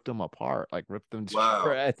ripped them apart, like ripped them to wow,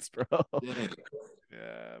 shreds, bro. dang,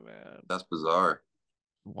 Yeah, man. that's bizarre.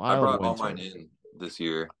 I Wild brought all mine winter. in this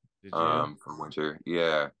year, Did you? for winter.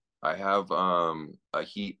 Yeah, I have a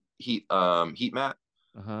heat mat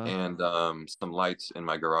Uh-huh. and some lights in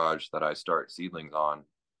my garage that I start seedlings on.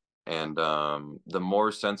 And the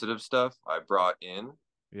more sensitive stuff I brought in,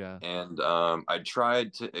 Yeah. and I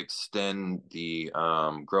tried to extend the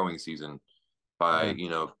growing season by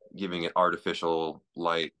Yeah. giving it artificial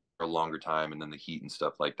light for a longer time, and then the heat and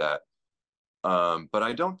stuff like that. But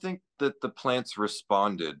I don't think that the plants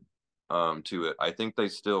responded to it. I think they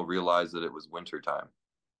still realized that it was winter time.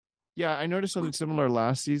 Yeah, I noticed something similar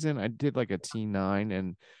last season. I did like a T9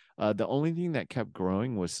 and the only thing that kept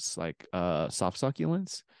growing was like soft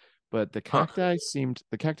succulents, but Huh. the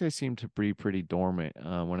cacti seemed to be pretty dormant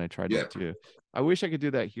when I tried Yeah. that too. I wish I could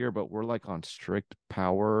do that here, but we're like on strict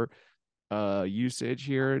power usage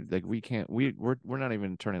here. Like we can't we're not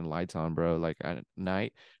even turning lights on, bro. Like at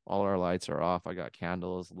night all our lights are off. I got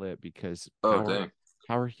candles lit because Oh, power dang.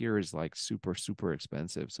 power here is like super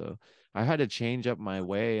expensive. So I had to change up my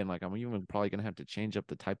way, and like I'm even probably gonna have to change up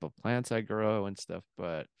the type of plants I grow and stuff,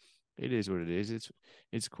 but it is what it is.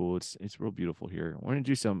 It's cool. It's real beautiful here. I want to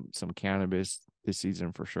do some cannabis this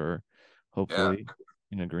season for sure. Yeah. Hopefully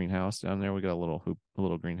in a greenhouse down there. We got a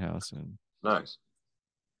little greenhouse, and Nice.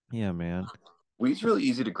 yeah, man. Weed's really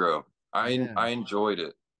easy to grow. I Yeah. enjoyed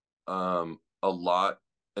it a lot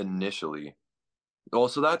initially.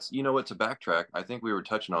 Also, that's what, to backtrack, I think we were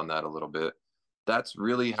touching on that a little bit. That's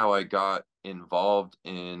really how I got involved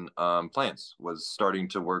in plants, was starting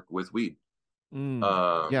to work with weed.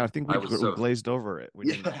 Yeah, I think I was we so glazed over it. We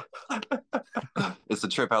didn't. yeah. It's a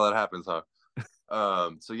trip how that happens,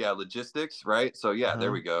 huh? So yeah, logistics, right? So yeah, there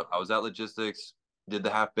Uh-huh. we go. I was at logistics, did the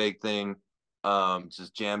half baked thing,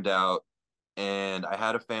 just jammed out, and I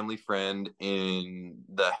had a family friend in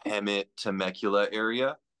the Hemet Temecula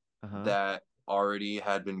area Uh-huh. that already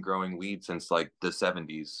had been growing weed since like the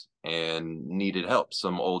 70s and needed help.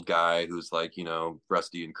 Some old guy who's like,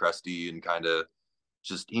 rusty and crusty and kind of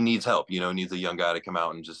just he needs help, needs a young guy to come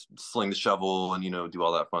out and just sling the shovel and do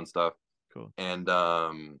all that fun stuff. Cool. And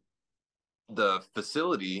the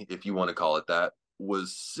facility, if you want to call it that,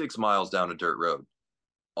 was 6 miles down a dirt road,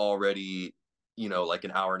 already, like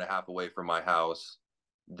an hour and a half away from my house,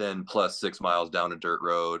 then plus 6 miles down a dirt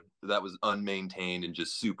road that was unmaintained and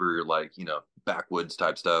just super like, backwoods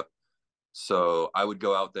type stuff. So I would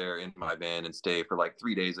go out there in my van and stay for like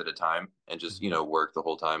 3 days at a time and just, Mhm. work the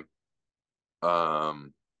whole time.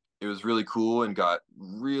 Um, it was really cool and got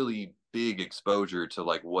really big exposure to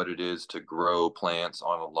like what it is to grow plants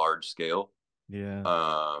on a large scale. Yeah.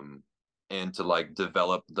 Um, and to like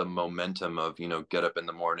develop the momentum of, get up in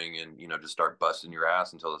the morning and, just start busting your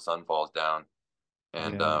ass until the sun falls down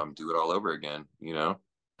and Yeah. do it all over again.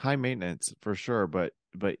 High maintenance for sure, but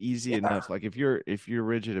easy Yeah. enough. Like if you're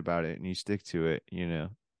rigid about it and you stick to it,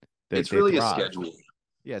 It's they really a thrive. schedule.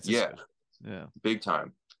 Yeah, it's a Yeah, schedule. Yeah. big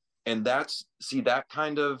time. And that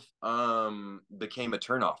kind of became a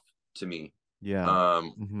turnoff to me Yeah.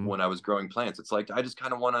 Hmm. when I was growing plants. It's like I just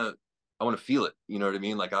kind of I want to feel it. You know what I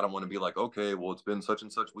mean? Like I don't want to be like, okay, well it's been such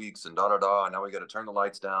and such weeks and da da da. Now we got to turn the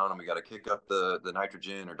lights down and we got to kick up the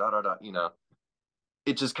nitrogen or da da da.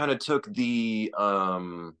 It just kind of took the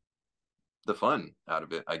fun out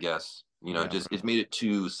of it, I guess. Yeah, Just bro. it made it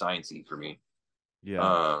too sciencey for me. Yeah.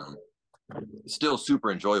 Um, Still super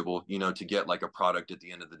enjoyable, to get like a product at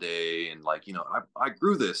the end of the day and like, I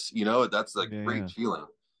grew this, that's a Yeah, great yeah. feeling.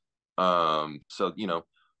 So,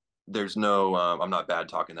 there's no, I'm not bad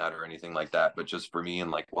talking that or anything like that, but just for me and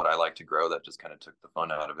like what I like to grow, that just kind of took the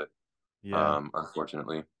fun out of it. Yeah.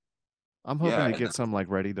 Unfortunately. I'm hoping Yeah. to And get some like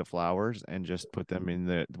ready to flowers and just put them in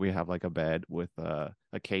the we have like a bed with a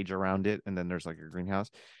cage around it and then there's like a greenhouse.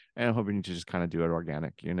 And I'm hoping to just kind of do it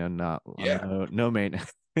organic, not yeah, no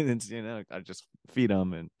maintenance, I just feed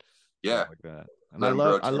them and stuff yeah. like that. And Let them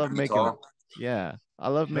grow I 10 love feet making tall. yeah, I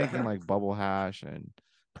love making Yeah. like bubble hash and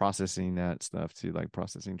processing that stuff too, like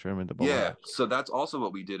processing trim into bubble Yeah, hash. so that's also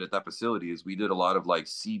what we did at that facility is we did a lot of like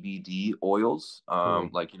CBD oils, Cool.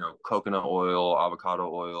 like coconut oil,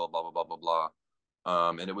 avocado oil, blah blah blah blah blah,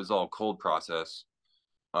 and it was all cold process.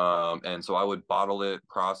 And so I would bottle it,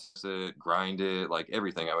 process it, grind it, like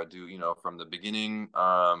everything. I would do, from the beginning,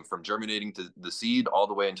 from germinating to the seed all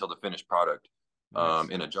the way until the finished product, Nice.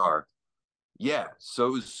 in a jar. Yeah, so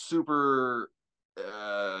it was super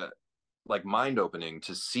like mind opening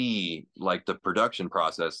to see like the production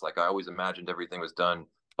process. Like I always imagined everything was done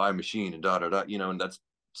by machine and da da da, and that's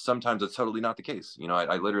sometimes it's totally not the case.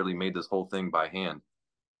 I literally made this whole thing by hand.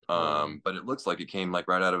 Totally. But it looks like it came like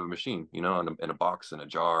right out of a machine, in a box and a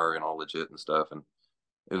jar and all legit and stuff. And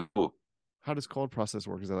it was cool. How does cold process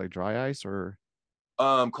work? Is that like dry ice or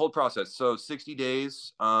Cold process. So 60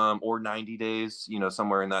 days, or 90 days,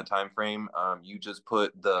 somewhere in that time frame. You just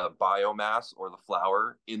put the biomass or the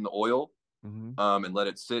flour in the oil, mm-hmm. and let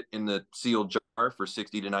it sit in the sealed jar for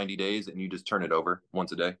 60 to 90 days, and you just turn it over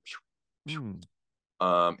once a day. Hmm.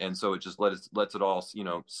 And so it just lets it all,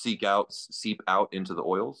 seep out into the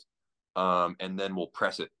oils. And then we'll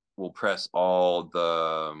press it. We'll press all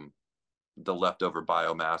the leftover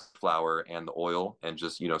biomass flour and the oil and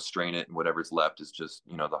just, strain it, and whatever's left is just,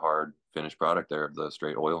 the hard finished product there of the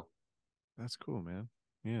straight oil. That's cool, man.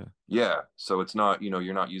 Yeah. Yeah. So it's not,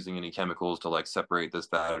 you're not using any chemicals to like separate this,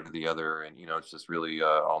 that, or the other. And, it's just really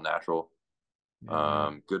all natural. Yeah,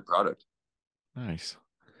 yeah. Good product. Nice.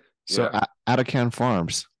 So Yeah. Atacan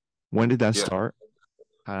Farms, when did that Yeah. start?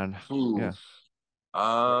 And Ooh. yeah, what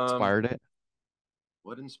Um, inspired it?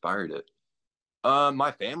 what inspired it?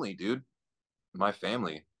 My family, dude. My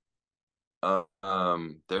family.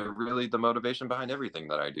 They're really the motivation behind everything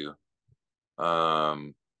that I do.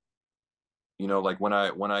 Um, like when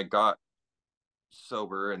I got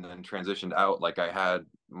sober and then transitioned out, like I had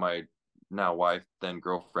my now wife, then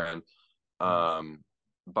girlfriend, Mhm. um,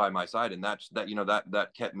 by my side, and that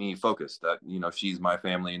kept me focused. That she's my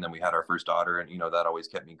family, and then we had our first daughter, and that always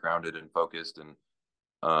kept me grounded and focused, and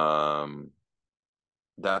um,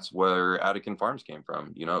 that's where Atacan Farms came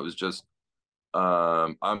from. It was just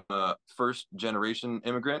I'm a first generation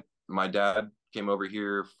immigrant. My dad came over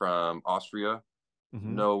here from Austria, Mhm.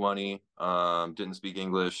 no money, didn't speak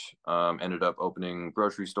English, ended up opening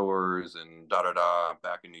grocery stores and da da da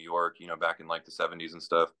back in New York, back in like the 70s and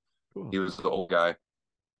stuff. Cool. He was the old guy.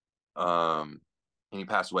 Um, and he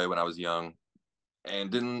passed away when I was young and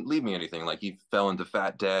didn't leave me anything. Like he fell into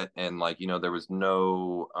fat debt and like, there was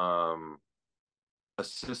no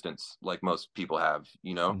assistance like most people have.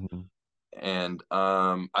 Mhm. And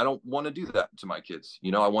I don't want to do that to my kids.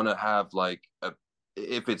 I want to have like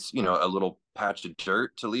if it's a little patch of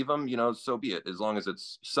dirt to leave them, so be it, as long as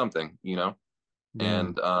it's something. Yeah.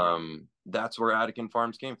 And that's where Atacan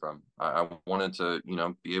Farms came from. I wanted to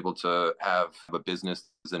be able to have a business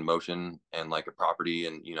in motion and like a property,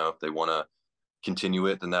 and if they want to continue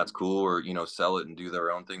it, then that's cool, or sell it and do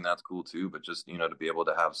their own thing, that's cool too. But just to be able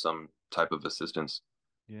to have some type of assistance.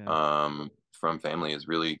 Yeah. from family is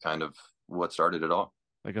really kind of what started it all.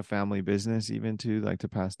 Like a family business even too, like to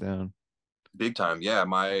pass down. Big time. Yeah,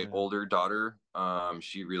 my Yeah. older daughter,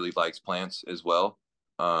 she really likes plants as well.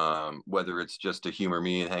 Whether it's just to humor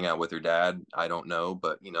me and hang out with her dad, I don't know,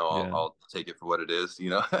 but Yeah. I'll take it for what it is.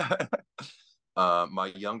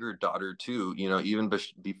 My younger daughter too, even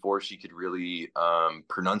before she could really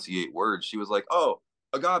pronunciate words, she was like, "Oh,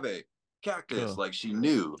 agave, cactus," Cool. like she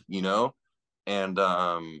knew. And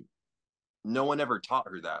no one ever taught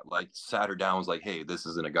her that. Like sat her down, was like, "Hey, this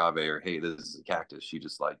is an agave," or "Hey, this is a cactus." She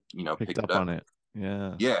just like Picked picked it up on up. it.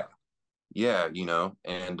 Yeah. Yeah, yeah.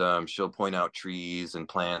 And she'll point out trees and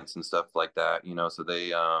plants and stuff like that. So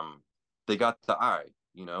they got the eye,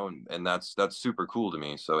 and that's super cool to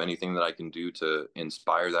me. So anything that I can do to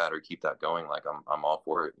inspire that or keep that going, like I'm all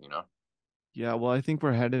for it. Yeah, well, I think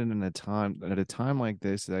we're headed in a time like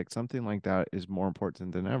this, like something like that is more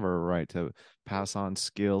important than ever, right? To pass on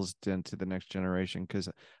skills to the next generation. Because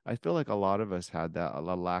I feel like a lot of us had that a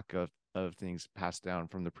lack of things passed down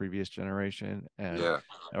from the previous generation and Yeah,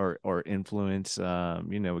 or influence. We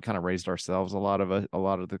kind of raised ourselves, a lot of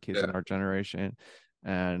the kids in yeah. our generation.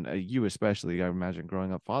 And you especially, I imagine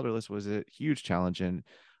growing up fatherless was a huge challenge. And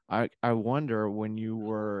I wonder when you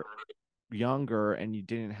were younger and you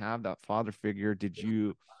didn't have that father figure, did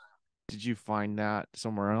you find that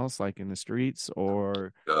somewhere else, like in the streets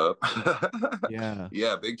or Yup. yeah.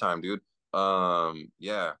 Yeah, big time, dude.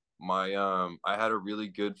 Yeah, my I had a really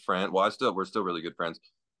good friend. Well, we're still really good friends.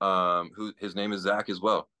 Who his name is Zach as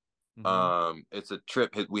well. Mm-hmm. It's a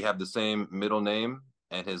trip. We have the same middle name,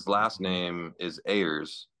 and his last Mm-hmm. name is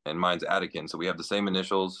Ayers, and mine's Atacan. So we have the same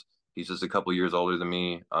initials. He's just a couple years older than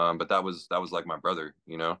me. But that was like my brother.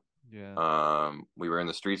 Yeah. We were in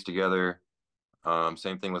the streets together.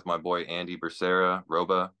 Same thing with my boy Andy Becerra,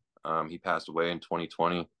 Roba. He passed away in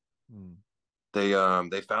 2020. Mm.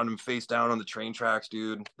 They found him face down on the train tracks,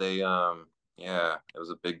 dude. Yeah, it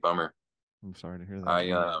was a big bummer. I'm sorry to hear that, I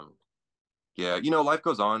bro. Yeah, life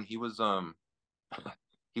goes on. He was down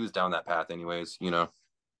that path anyways.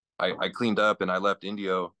 I cleaned up and I left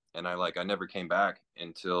Indio and I never came back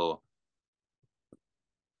until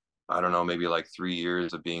I don't know, maybe like 3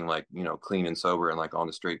 years of being like, clean and sober and like on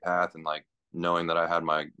the straight path and like knowing that I had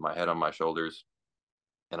my head on my shoulders.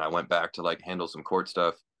 And I went back to like handle some court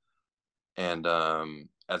stuff. And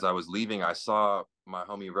as I was leaving, I saw my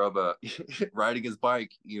homie Roba riding his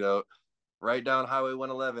bike, right down Highway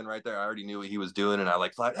 111 right there. I already knew what he was doing. And I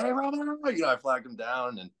like flagged, "Hey, Roba," I flagged him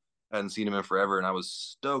down and I hadn't seen him in forever. And I was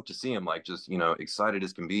stoked to see him, like just, excited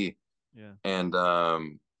as can be. Yeah. And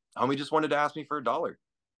homie just wanted to ask me for $1,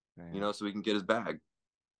 Damn. so we can get his bag.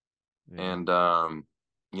 Yeah. And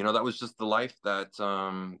that was just the life that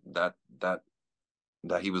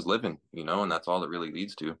he was living, and that's all it really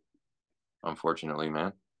leads to, unfortunately,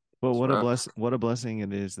 man. But It's rough. what a blessing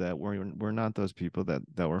it is that we're not those people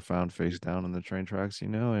that were found face down on the train tracks,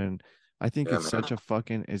 and I think Yeah, man.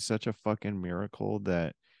 it's such a fucking miracle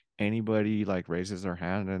that anybody like raises their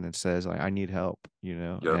hand and it says like I need help,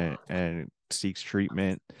 Yep. and seeks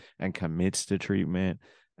treatment and commits to treatment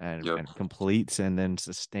Yep. and completes and then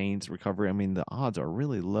sustains recovery. I mean, the odds are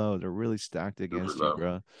really low. They're really stacked Super against you, low.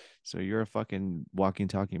 bro. So you're a fucking walking,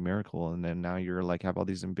 talking miracle. And then now you're like have all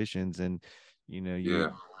these ambitions and you know,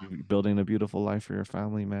 Yeah. you building a beautiful life for your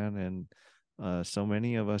family, man. And so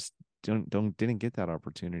many of us didn't get that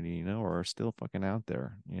opportunity, or are still fucking out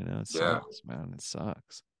there. It Yeah. sucks, man. It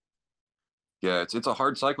sucks. Yeah. It's a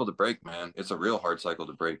hard cycle to break, man. It's a real hard cycle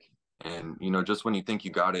to break. And just when you think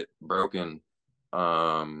you got it broken,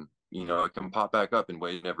 it can pop back up in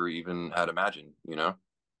ways you never even had imagined. That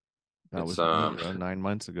It's was me, bro. 9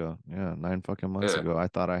 months ago. Yeah, 9 fucking months yeah. ago. I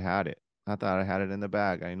thought I had it. I thought I had it in the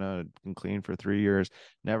bag. I know I'd been clean for 3 years.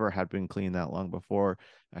 Never had been clean that long before.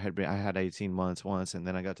 I had 18 months once, and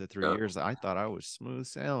then I got to three Yeah. years. I thought I was smooth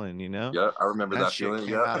sailing. Yeah. I remember That that shit feeling.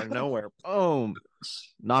 came Yeah. out of nowhere. Boom.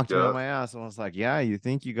 Knocked me on Yeah. my ass. And I was like, yeah, you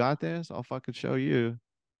think you got this? I'll fucking show you.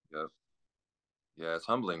 Yeah. Yeah. It's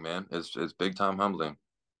humbling, man. It's big time humbling.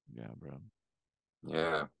 Yeah, bro.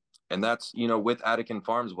 Yeah. And that's, with Atacan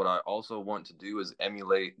Farms, what I also want to do is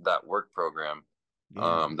emulate that work program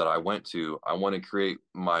Yeah. that I went to. I want to create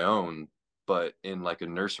my own, but in like a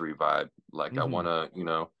nursery vibe. Like I Hmm. want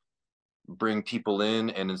to, bring people in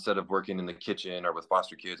and instead of working in the kitchen or with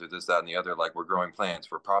foster kids or this, that, and the other, like we're growing plants,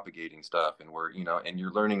 we're propagating stuff, and and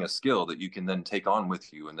you're learning a skill that you can then take on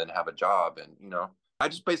with you and then have a job. And I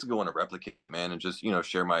just basically want to replicate, man, and just,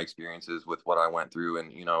 share my experiences with what I went through.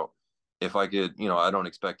 And if I could, I don't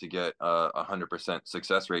expect to get 100%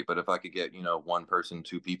 success rate, but if I could get, one person,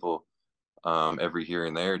 two people every here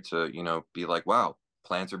and there to, be like, wow.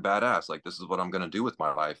 plants are badass. Like, this is what I'm going to do with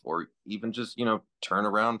my life. Or even just, turn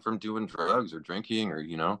around from doing drugs or drinking or, an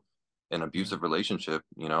Yeah. abusive relationship.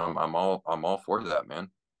 I'm all for that, man.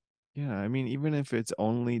 Yeah, I mean, even if it's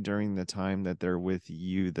only during the time that they're with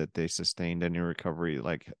you that they sustained any recovery,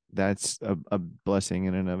 like that's a blessing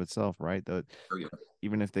in and of itself, right? Oh, yeah.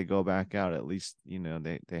 Even if they go back out, at least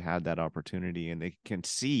they had that opportunity and they can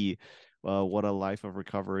see what a life of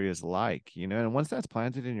recovery is like, and once that's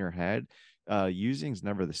planted in your head, using's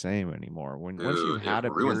never the same anymore. Once you've Dude, it had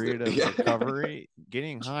a ruins it. period of Yeah. recovery,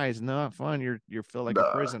 getting high is not fun. You feel like a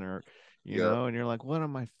Nah. prisoner, Yep. and you're like, what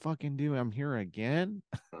am I fucking doing? I'm here again.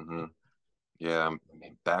 Hmm. Yeah, I'm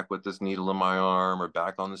back with this needle in my arm, or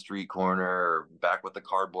back on the street corner, or back with the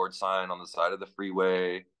cardboard sign on the side of the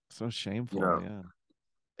freeway. So You shameful, know, yeah.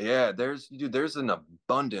 yeah, there's an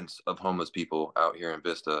abundance of homeless people out here in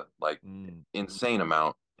Vista, like Mm, insane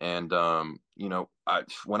amount. And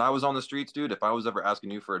when I was on the streets, dude, if I was ever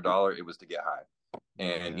asking you for $1, it was to get high.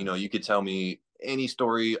 And yeah. you could tell me any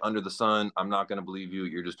story under the sun, I'm not gonna believe you.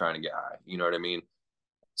 You're just trying to get high. You know what I mean?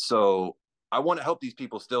 So I want to help these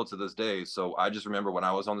people still to this day. So I just remember when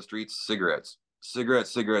I was on the streets, cigarettes, cigarette,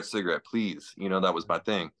 cigarette, cigarette, please. That was my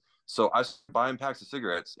thing. So I started buying packs of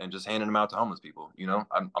cigarettes and just handing them out to homeless people.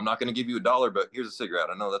 I'm not going to give you $1, but here's a cigarette.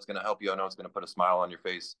 I know that's going to help you. I know it's going to put a smile on your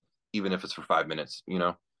face, even if it's for 5 minutes.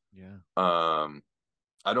 Yeah. Um,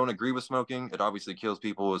 I don't agree with smoking. It obviously kills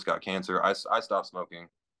people. It's got cancer. I stopped smoking.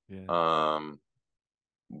 Yeah. Um,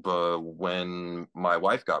 but when my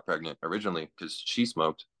wife got pregnant originally, because she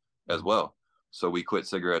smoked as Mm, well, so we quit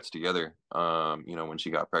cigarettes together. When she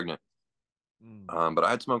got pregnant. mm. But I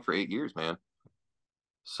had smoked for 8 years, man.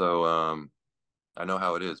 So I know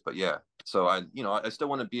how it is. But yeah, so I still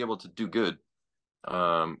want to be able to do good,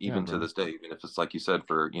 Yeah, even to bro. this day, even if it's like you said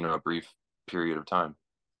for a brief period of time.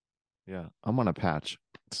 Yeah. I'm on a patch.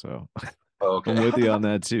 So Oh, I'm okay. with you on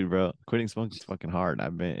that too, bro. Quitting smoking is fucking hard.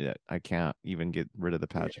 I can't even get rid of the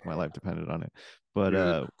Yeah, patch if my life depended on it. But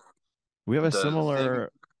dude. we have a The thing similar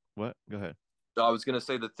what? Go ahead. I was gonna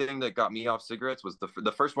say, the thing that got me off cigarettes was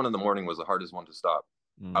the first one in the morning was the hardest one to stop.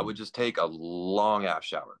 I would Mm, just take a long ass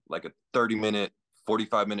shower, like a 30-minute,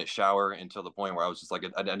 45-minute shower, until the point where I was just like,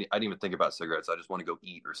 I didn't even think about cigarettes. I just want to go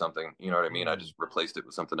eat or something. You know what I mean? I mm. just replaced it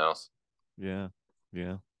with something else. Yeah.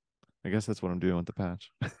 Yeah. I guess that's what I'm doing with the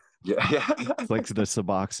patch. Yeah, It's yeah. like the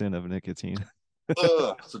Suboxone of nicotine.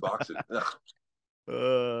 Ugh, Suboxone.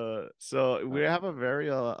 Ugh. So we have a very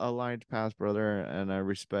aligned path, brother, and I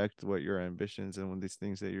respect what your ambitions and what these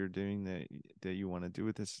things that you're doing that you want to do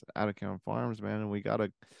with this Atacan Farms, man. And we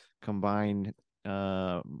gotta combine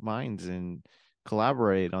minds and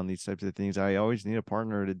collaborate on these types of things. I always need a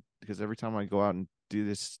partner to because every time I go out and do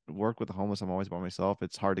this work with the homeless, I'm always by myself.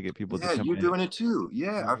 It's hard to get people to Yeah, come you're in. doing it too.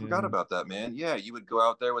 Yeah, I forgot Yeah, about that, man. Yeah, you would go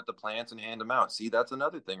out there with the plants and hand them out. See, that's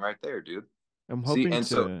another thing right there, dude. I'm See, hoping and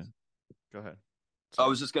so to go ahead. I Sorry.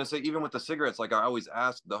 was just gonna say, even with the cigarettes, like I always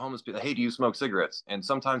ask the homeless people, "Hey, do you smoke cigarettes?" And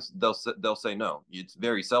sometimes they'll say no. It's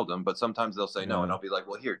very seldom, but sometimes they'll say no, and Yeah, I'll be like,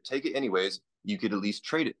 "Well, here, take it anyways. You could at least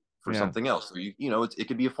trade it for yeah. something else, or it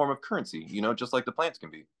could be a form of currency, just like the plants can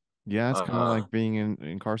be." Yeah, it's kind of Uh, like being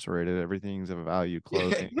incarcerated. Everything's of value, yeah,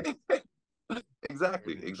 clothing,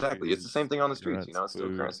 exactly, everything, exactly. It's the same shoes, thing on the streets. cigarettes, It's still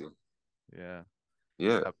food. currency. Yeah,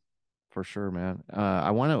 Yeah, yeah, for sure, man. What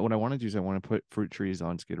I want to do is I want to put fruit trees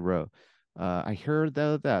on Skid Row. I heard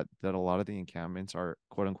though that a lot of the encampments are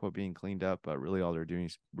quote unquote being cleaned up, but really all they're doing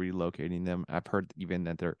is relocating them. I've heard even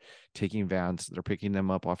that they're taking vans, they're picking them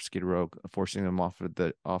up off Skid Row, forcing them off of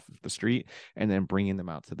the street, and then bringing them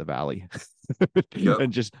out to the valley, yep,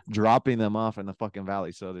 and just dropping them off in the fucking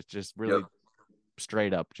valley. So it's just yep, really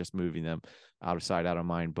straight up just moving them out of sight, out of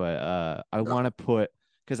mind. But I yep. want to put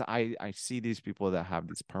because I see these people that have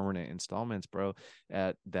these permanent installments, bro,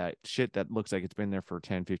 at that shit that looks like it's been there for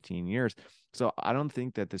 10, 15 years. So I don't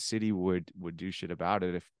think that the city would do shit about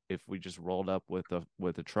it if we just rolled up with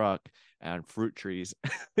a truck and fruit trees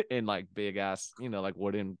in like big ass, like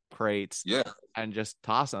wooden crates Yeah, and just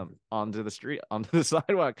toss them onto the street, onto the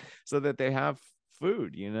sidewalk so that they have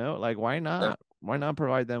food, like why yeah. not? Why not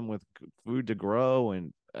provide them with food to grow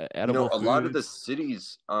and edible A lot of the foods?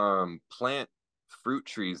 cities plant fruit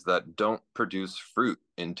trees that don't produce fruit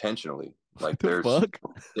intentionally. What Like the fuck?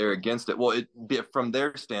 they're against it. Well, from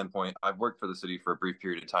their standpoint, I've worked for the city for a brief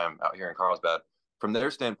period of time out here in Carlsbad. From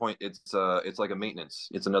their standpoint, it's like a maintenance.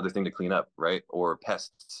 It's another thing to clean up, right? Or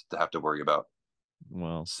pests to have to worry about.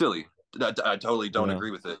 Well, Silly. I totally don't yeah,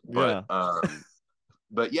 agree with it, yeah.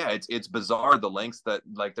 but yeah, it's bizarre the lengths that,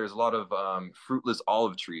 like, there's a lot of fruitless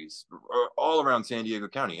olive trees all around San Diego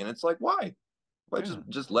County, and it's like, why? But Yeah.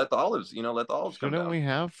 just let the olives, let the olives come Shouldn't down. we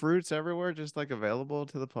have fruits everywhere just like available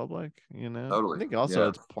to the public? I Totally. think also Yeah.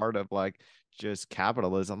 it's part of like just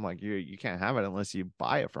capitalism. Like you can't have it unless you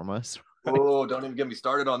buy it from us, right? Oh, don't even get me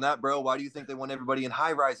started on that, bro. Why do you think they want everybody in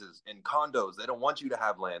high rises and condos? They don't want you to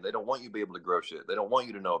have land. They don't want you to be able to grow shit. They don't want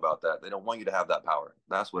you to know about that. They don't want you to have that power.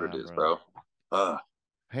 That's what it Yeah, is, bro. bro. Ugh.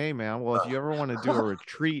 Hey man, well if you Ugh. ever want to do a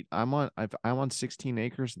retreat, I'm on 16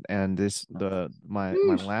 acres and this the my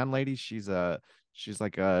Sheesh. landlady, she's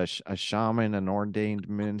like a shaman, an ordained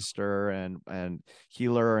minister and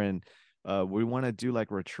healer and we want to do like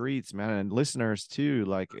retreats, man, and listeners too,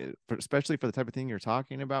 like especially for the type of thing you're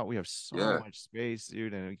talking about. We have so Yeah. much space,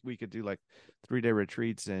 dude, and we could do like 3-day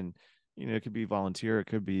retreats and it could be volunteer, it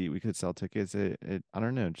could be we could sell tickets. I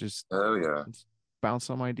don't know, just Oh yeah. let's bounce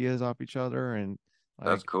some ideas off each other and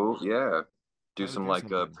That's like cool. Yeah. Do try to some do like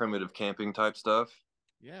something. primitive camping type stuff.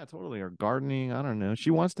 Yeah, totally. Or gardening. I don't know.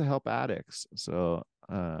 She wants to help addicts. So,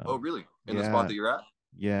 Oh, really? In the spot yeah, that you're at?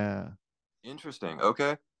 yeah, Interesting.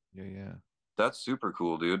 Okay. yeah, yeah. That's super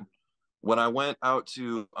cool, dude. When I went out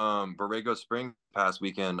to Borrego Springs past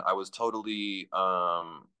weekend, I was totally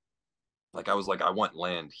like I was like, I want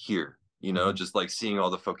land here, Hmm. just like seeing all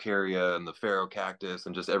the Focaria and the Pharaoh cactus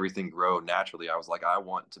and just everything grow naturally. I was like, I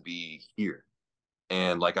want to be here.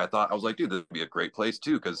 And like I was like, dude, this would be a great place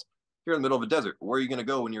too, because you're in the middle of a desert. Where are you gonna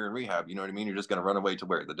go when you're in rehab? You know what I mean? You're just gonna run away to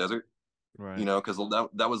where? The desert? Right. Because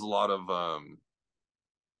that was a lot of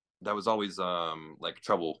that was always like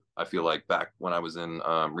trouble. I feel like back when I was in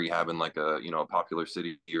rehab in like a popular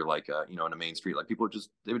city or like in a main street, like people would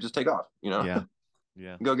just take off, Yeah,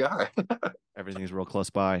 yeah. go get high. Everything's real close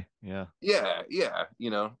by. Yeah, Yeah, yeah,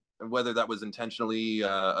 whether that was intentionally,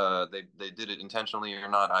 they did it intentionally or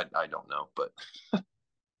not, I don't know, but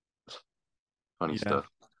funny yeah, stuff.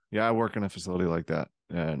 yeah. I work in a facility like that,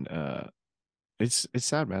 and it's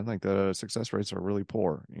sad, man. Like the success rates are really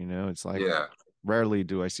poor. It's like Yeah, rarely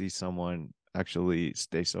do I see someone actually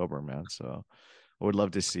stay sober, man. So I would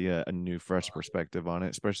love to see a new, fresh perspective on it,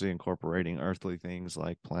 especially incorporating earthly things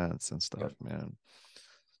like plants and yeah, stuff, man.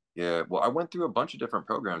 yeah. Well, I went through a bunch of different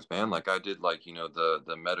programs, man. Like I did like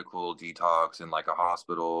the medical detox in like a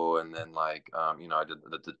hospital, and then like I did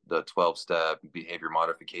the 12-step behavior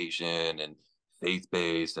modification and faith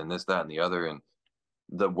based and this that and the other, and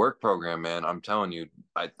the work program, man, I'm telling you,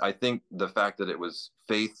 I think the fact that it was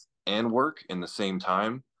faith and work in the same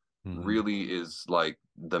time Hmm. really is like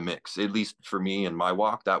the mix. At least for me and my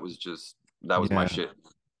walk, that was my Yeah, shit.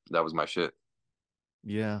 That was my shit.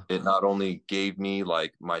 yeah, It not only gave me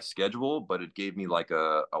like my schedule, but it gave me like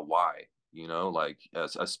a why, like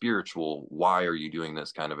a spiritual why are you doing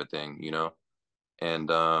this kind of a thing. And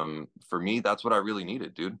for me, that's what I really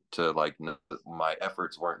needed, dude, to like my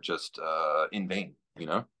efforts weren't just in vain.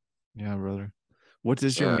 yeah, brother.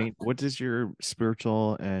 Yeah. What does your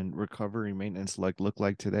spiritual and recovery maintenance like look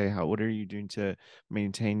like today? What are you doing to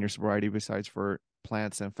maintain your sobriety besides for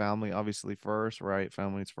plants and family? Obviously first, right?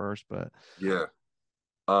 Family's first, but Yeah.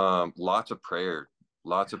 Lots of prayer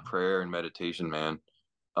and meditation, man.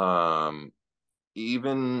 Um,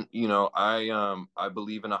 even, I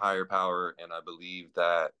believe in a higher power and I believe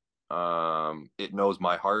that it knows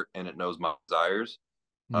my heart and it knows my desires.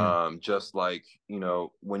 yeah, Just like,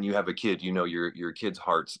 when you have a kid, your kid's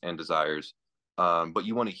hearts and desires. But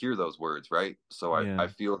you want to hear those words, right? So I yeah,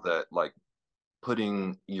 feel that like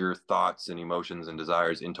putting your thoughts and emotions and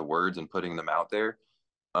desires into words and putting them out there,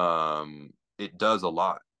 it does a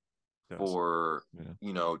lot does. for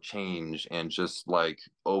Yeah. change and just like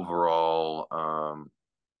overall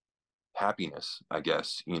happiness, I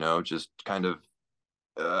guess. Just kind of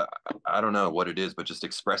uh, I don't know what it is, but just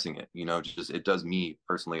expressing it, just it does me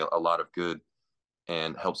personally a lot of good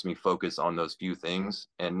and helps me focus on those few things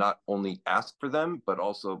and not only ask for them but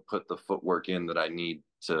also put the footwork in that I need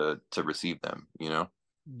to receive them.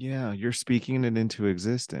 Yeah, you're speaking it into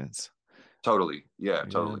existence. Totally, yeah, Yeah,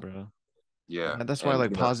 totally, bro. yeah. Yeah, that's why And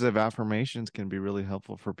like positive affirmations can be really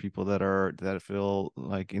helpful for people that feel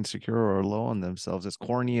like insecure or low on themselves. As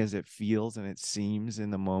corny as it feels and it seems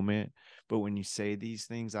in the moment, but when you say these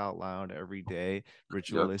things out loud every day, yep,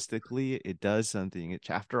 ritualistically, it does something.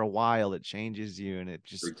 After a while, it changes you, and it big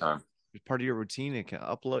just time. it's part of your routine. It can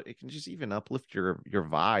upload. It can just even uplift your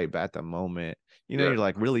vibe at the moment. Yeah, You're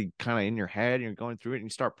like really kind of in your head. And you're going through it, and you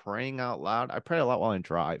start praying out loud. I pray a lot while I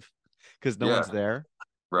drive because no one's yeah, there,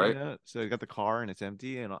 right, so I got the car and it's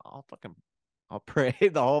empty, and I'll pray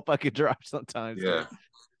the whole fucking drive sometimes, yeah. dude.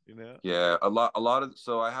 You know? Yeah, a lot of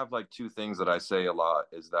so I have like two things that I say a lot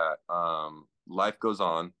is that life goes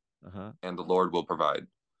on Uh-huh. and the Lord will provide.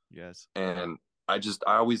 Yes. And I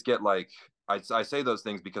always get like I say those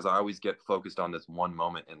things because I always get focused on this one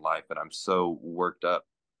moment in life and I'm so worked up.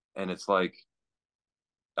 And it's like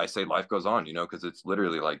I say life goes on, because it's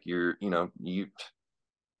literally like you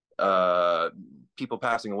uh people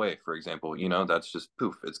passing away, for example, that's just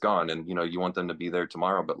poof, it's gone. And you want them to be there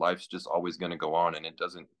tomorrow, but life's just always going to go on, and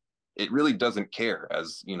it really doesn't care,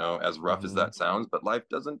 as rough as Mm-hmm. that sounds, but life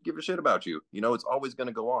doesn't give a shit about you. It's always going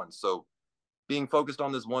to go on. So being focused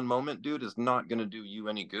on this one moment, dude, is not going to do you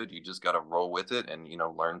any good. You just got to roll with it and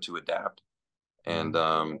learn to adapt. Yeah. And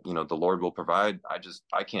the Lord will provide.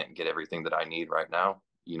 I can't get everything that I need right now.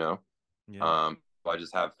 Yeah. I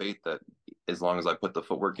just have faith that as long as I put the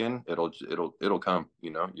footwork in, it'll come.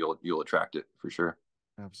 You'll attract it for sure.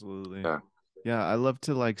 Absolutely. Yeah. Yeah, I love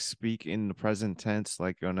to like speak in the present tense,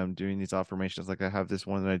 like when I'm doing these affirmations. Like I have this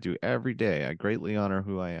one that I do every day. I greatly honor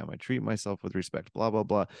who I am. I treat myself with respect. Blah blah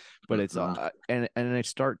blah. But it's Mm-hmm. and it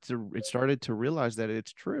started to realize that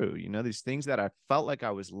it's true. These things that I felt like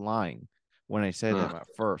I was lying when I said them at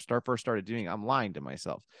first started doing. I'm lying to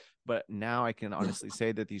myself. But now I can honestly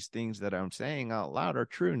say that these things that I'm saying out loud are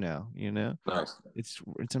true now. Nice. It's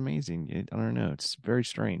amazing. I don't know. It's very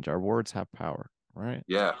strange. Our words have power, right?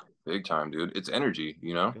 Yeah, big time, dude. It's energy.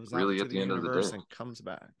 Goes out Really, into at the the end of the day. universe and comes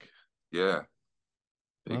back. Yeah,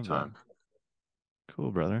 big Love that. time.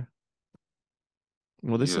 Cool, brother.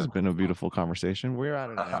 Well, this has Yeah. been a beautiful conversation. We're at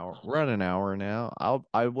an hour. We're at an hour now.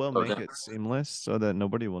 I will make Okay. it seamless so that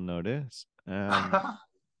nobody will notice. And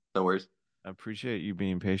No worries. I appreciate you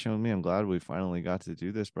being patient with me. I'm glad we finally got to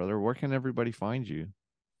do this, brother. Where can everybody find you?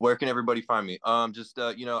 Where can everybody find me? Just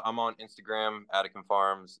I'm on Instagram, Atacan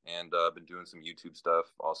Farms, and been doing some YouTube stuff,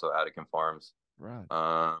 also Atacan Farms. Right.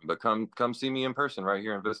 But come see me in person right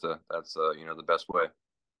here in Vista. That's the best way.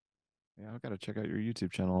 Yeah, I've got to check out your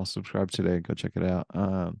YouTube channel. I'll subscribe today. Go check it out.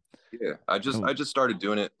 Yeah, I just Oh, I just started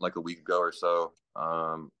doing it like a week ago or so.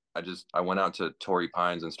 I went out to Torrey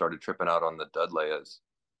Pines and started tripping out on the Dudleyas.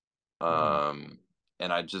 wow. Um,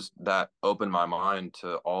 and that opened my mind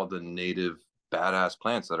to all the native badass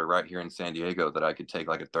plants that are right here in San Diego that I could take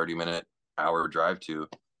like a 30-minute hour drive to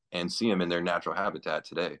and see them in their natural habitat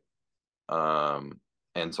today. Um,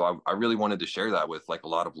 and so I really wanted to share that with like a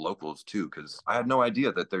lot of locals too, because I had no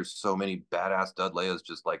idea that there's so many badass Dudleyas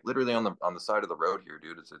just like literally on the side of the road here,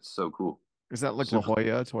 dude. It's so cool. Is that like La Super.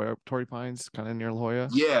 Jolla, Torrey Pines, kind of near La Jolla?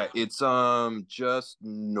 Yeah, it's just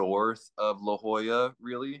north of La Jolla,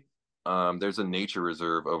 really. There's a nature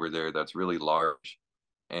reserve over there that's really large.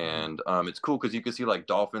 Mhm. And it's cool because you can see like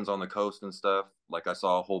dolphins on the coast and stuff. Like I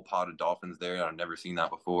saw a whole pod of dolphins there, and I've never seen that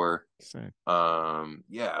before. Sick.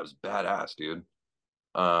 Yeah, it was badass, dude.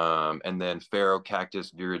 And then Pharaoh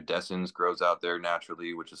cactus viridescens grows out there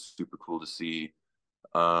naturally, which is super cool to see.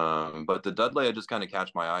 But the Dudley just kind of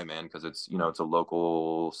catch my eye, man, because it's a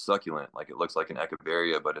local succulent. Like it looks like an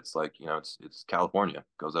echeveria, but it's like, it's California.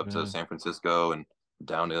 Goes up to Yeah. San Francisco and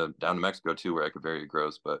down to Mexico too, where echeveria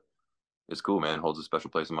grows. But it's cool, man. It holds a special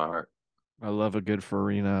place in my heart. I love a good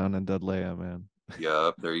farina and a Dudleya, man.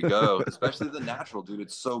 Yep, there you go. Especially the natural, dude.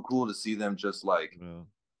 It's so cool to see them just like Yeah.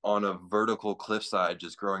 on a vertical cliffside,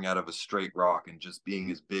 just growing out of a straight rock and just being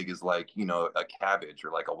as big as like, a cabbage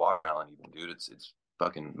or like a watermelon even, dude. It's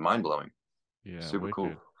fucking mind blowing. Yeah, Super cool.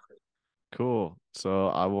 wicked. Cool. So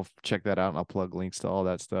I will check that out and I'll plug links to all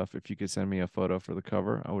that stuff. If you could send me a photo for the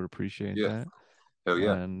cover, I would appreciate Yeah. that. Hell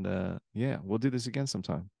yeah. And yeah, we'll do this again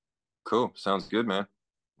sometime. Cool. Sounds good, man.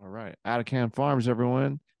 All right. Atacan Farms,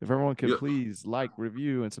 everyone. If everyone could Yep. please like,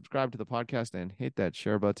 review, and subscribe to the podcast and hit that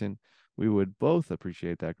share button, we would both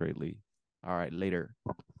appreciate that greatly. All right, later.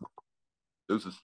 Deuces.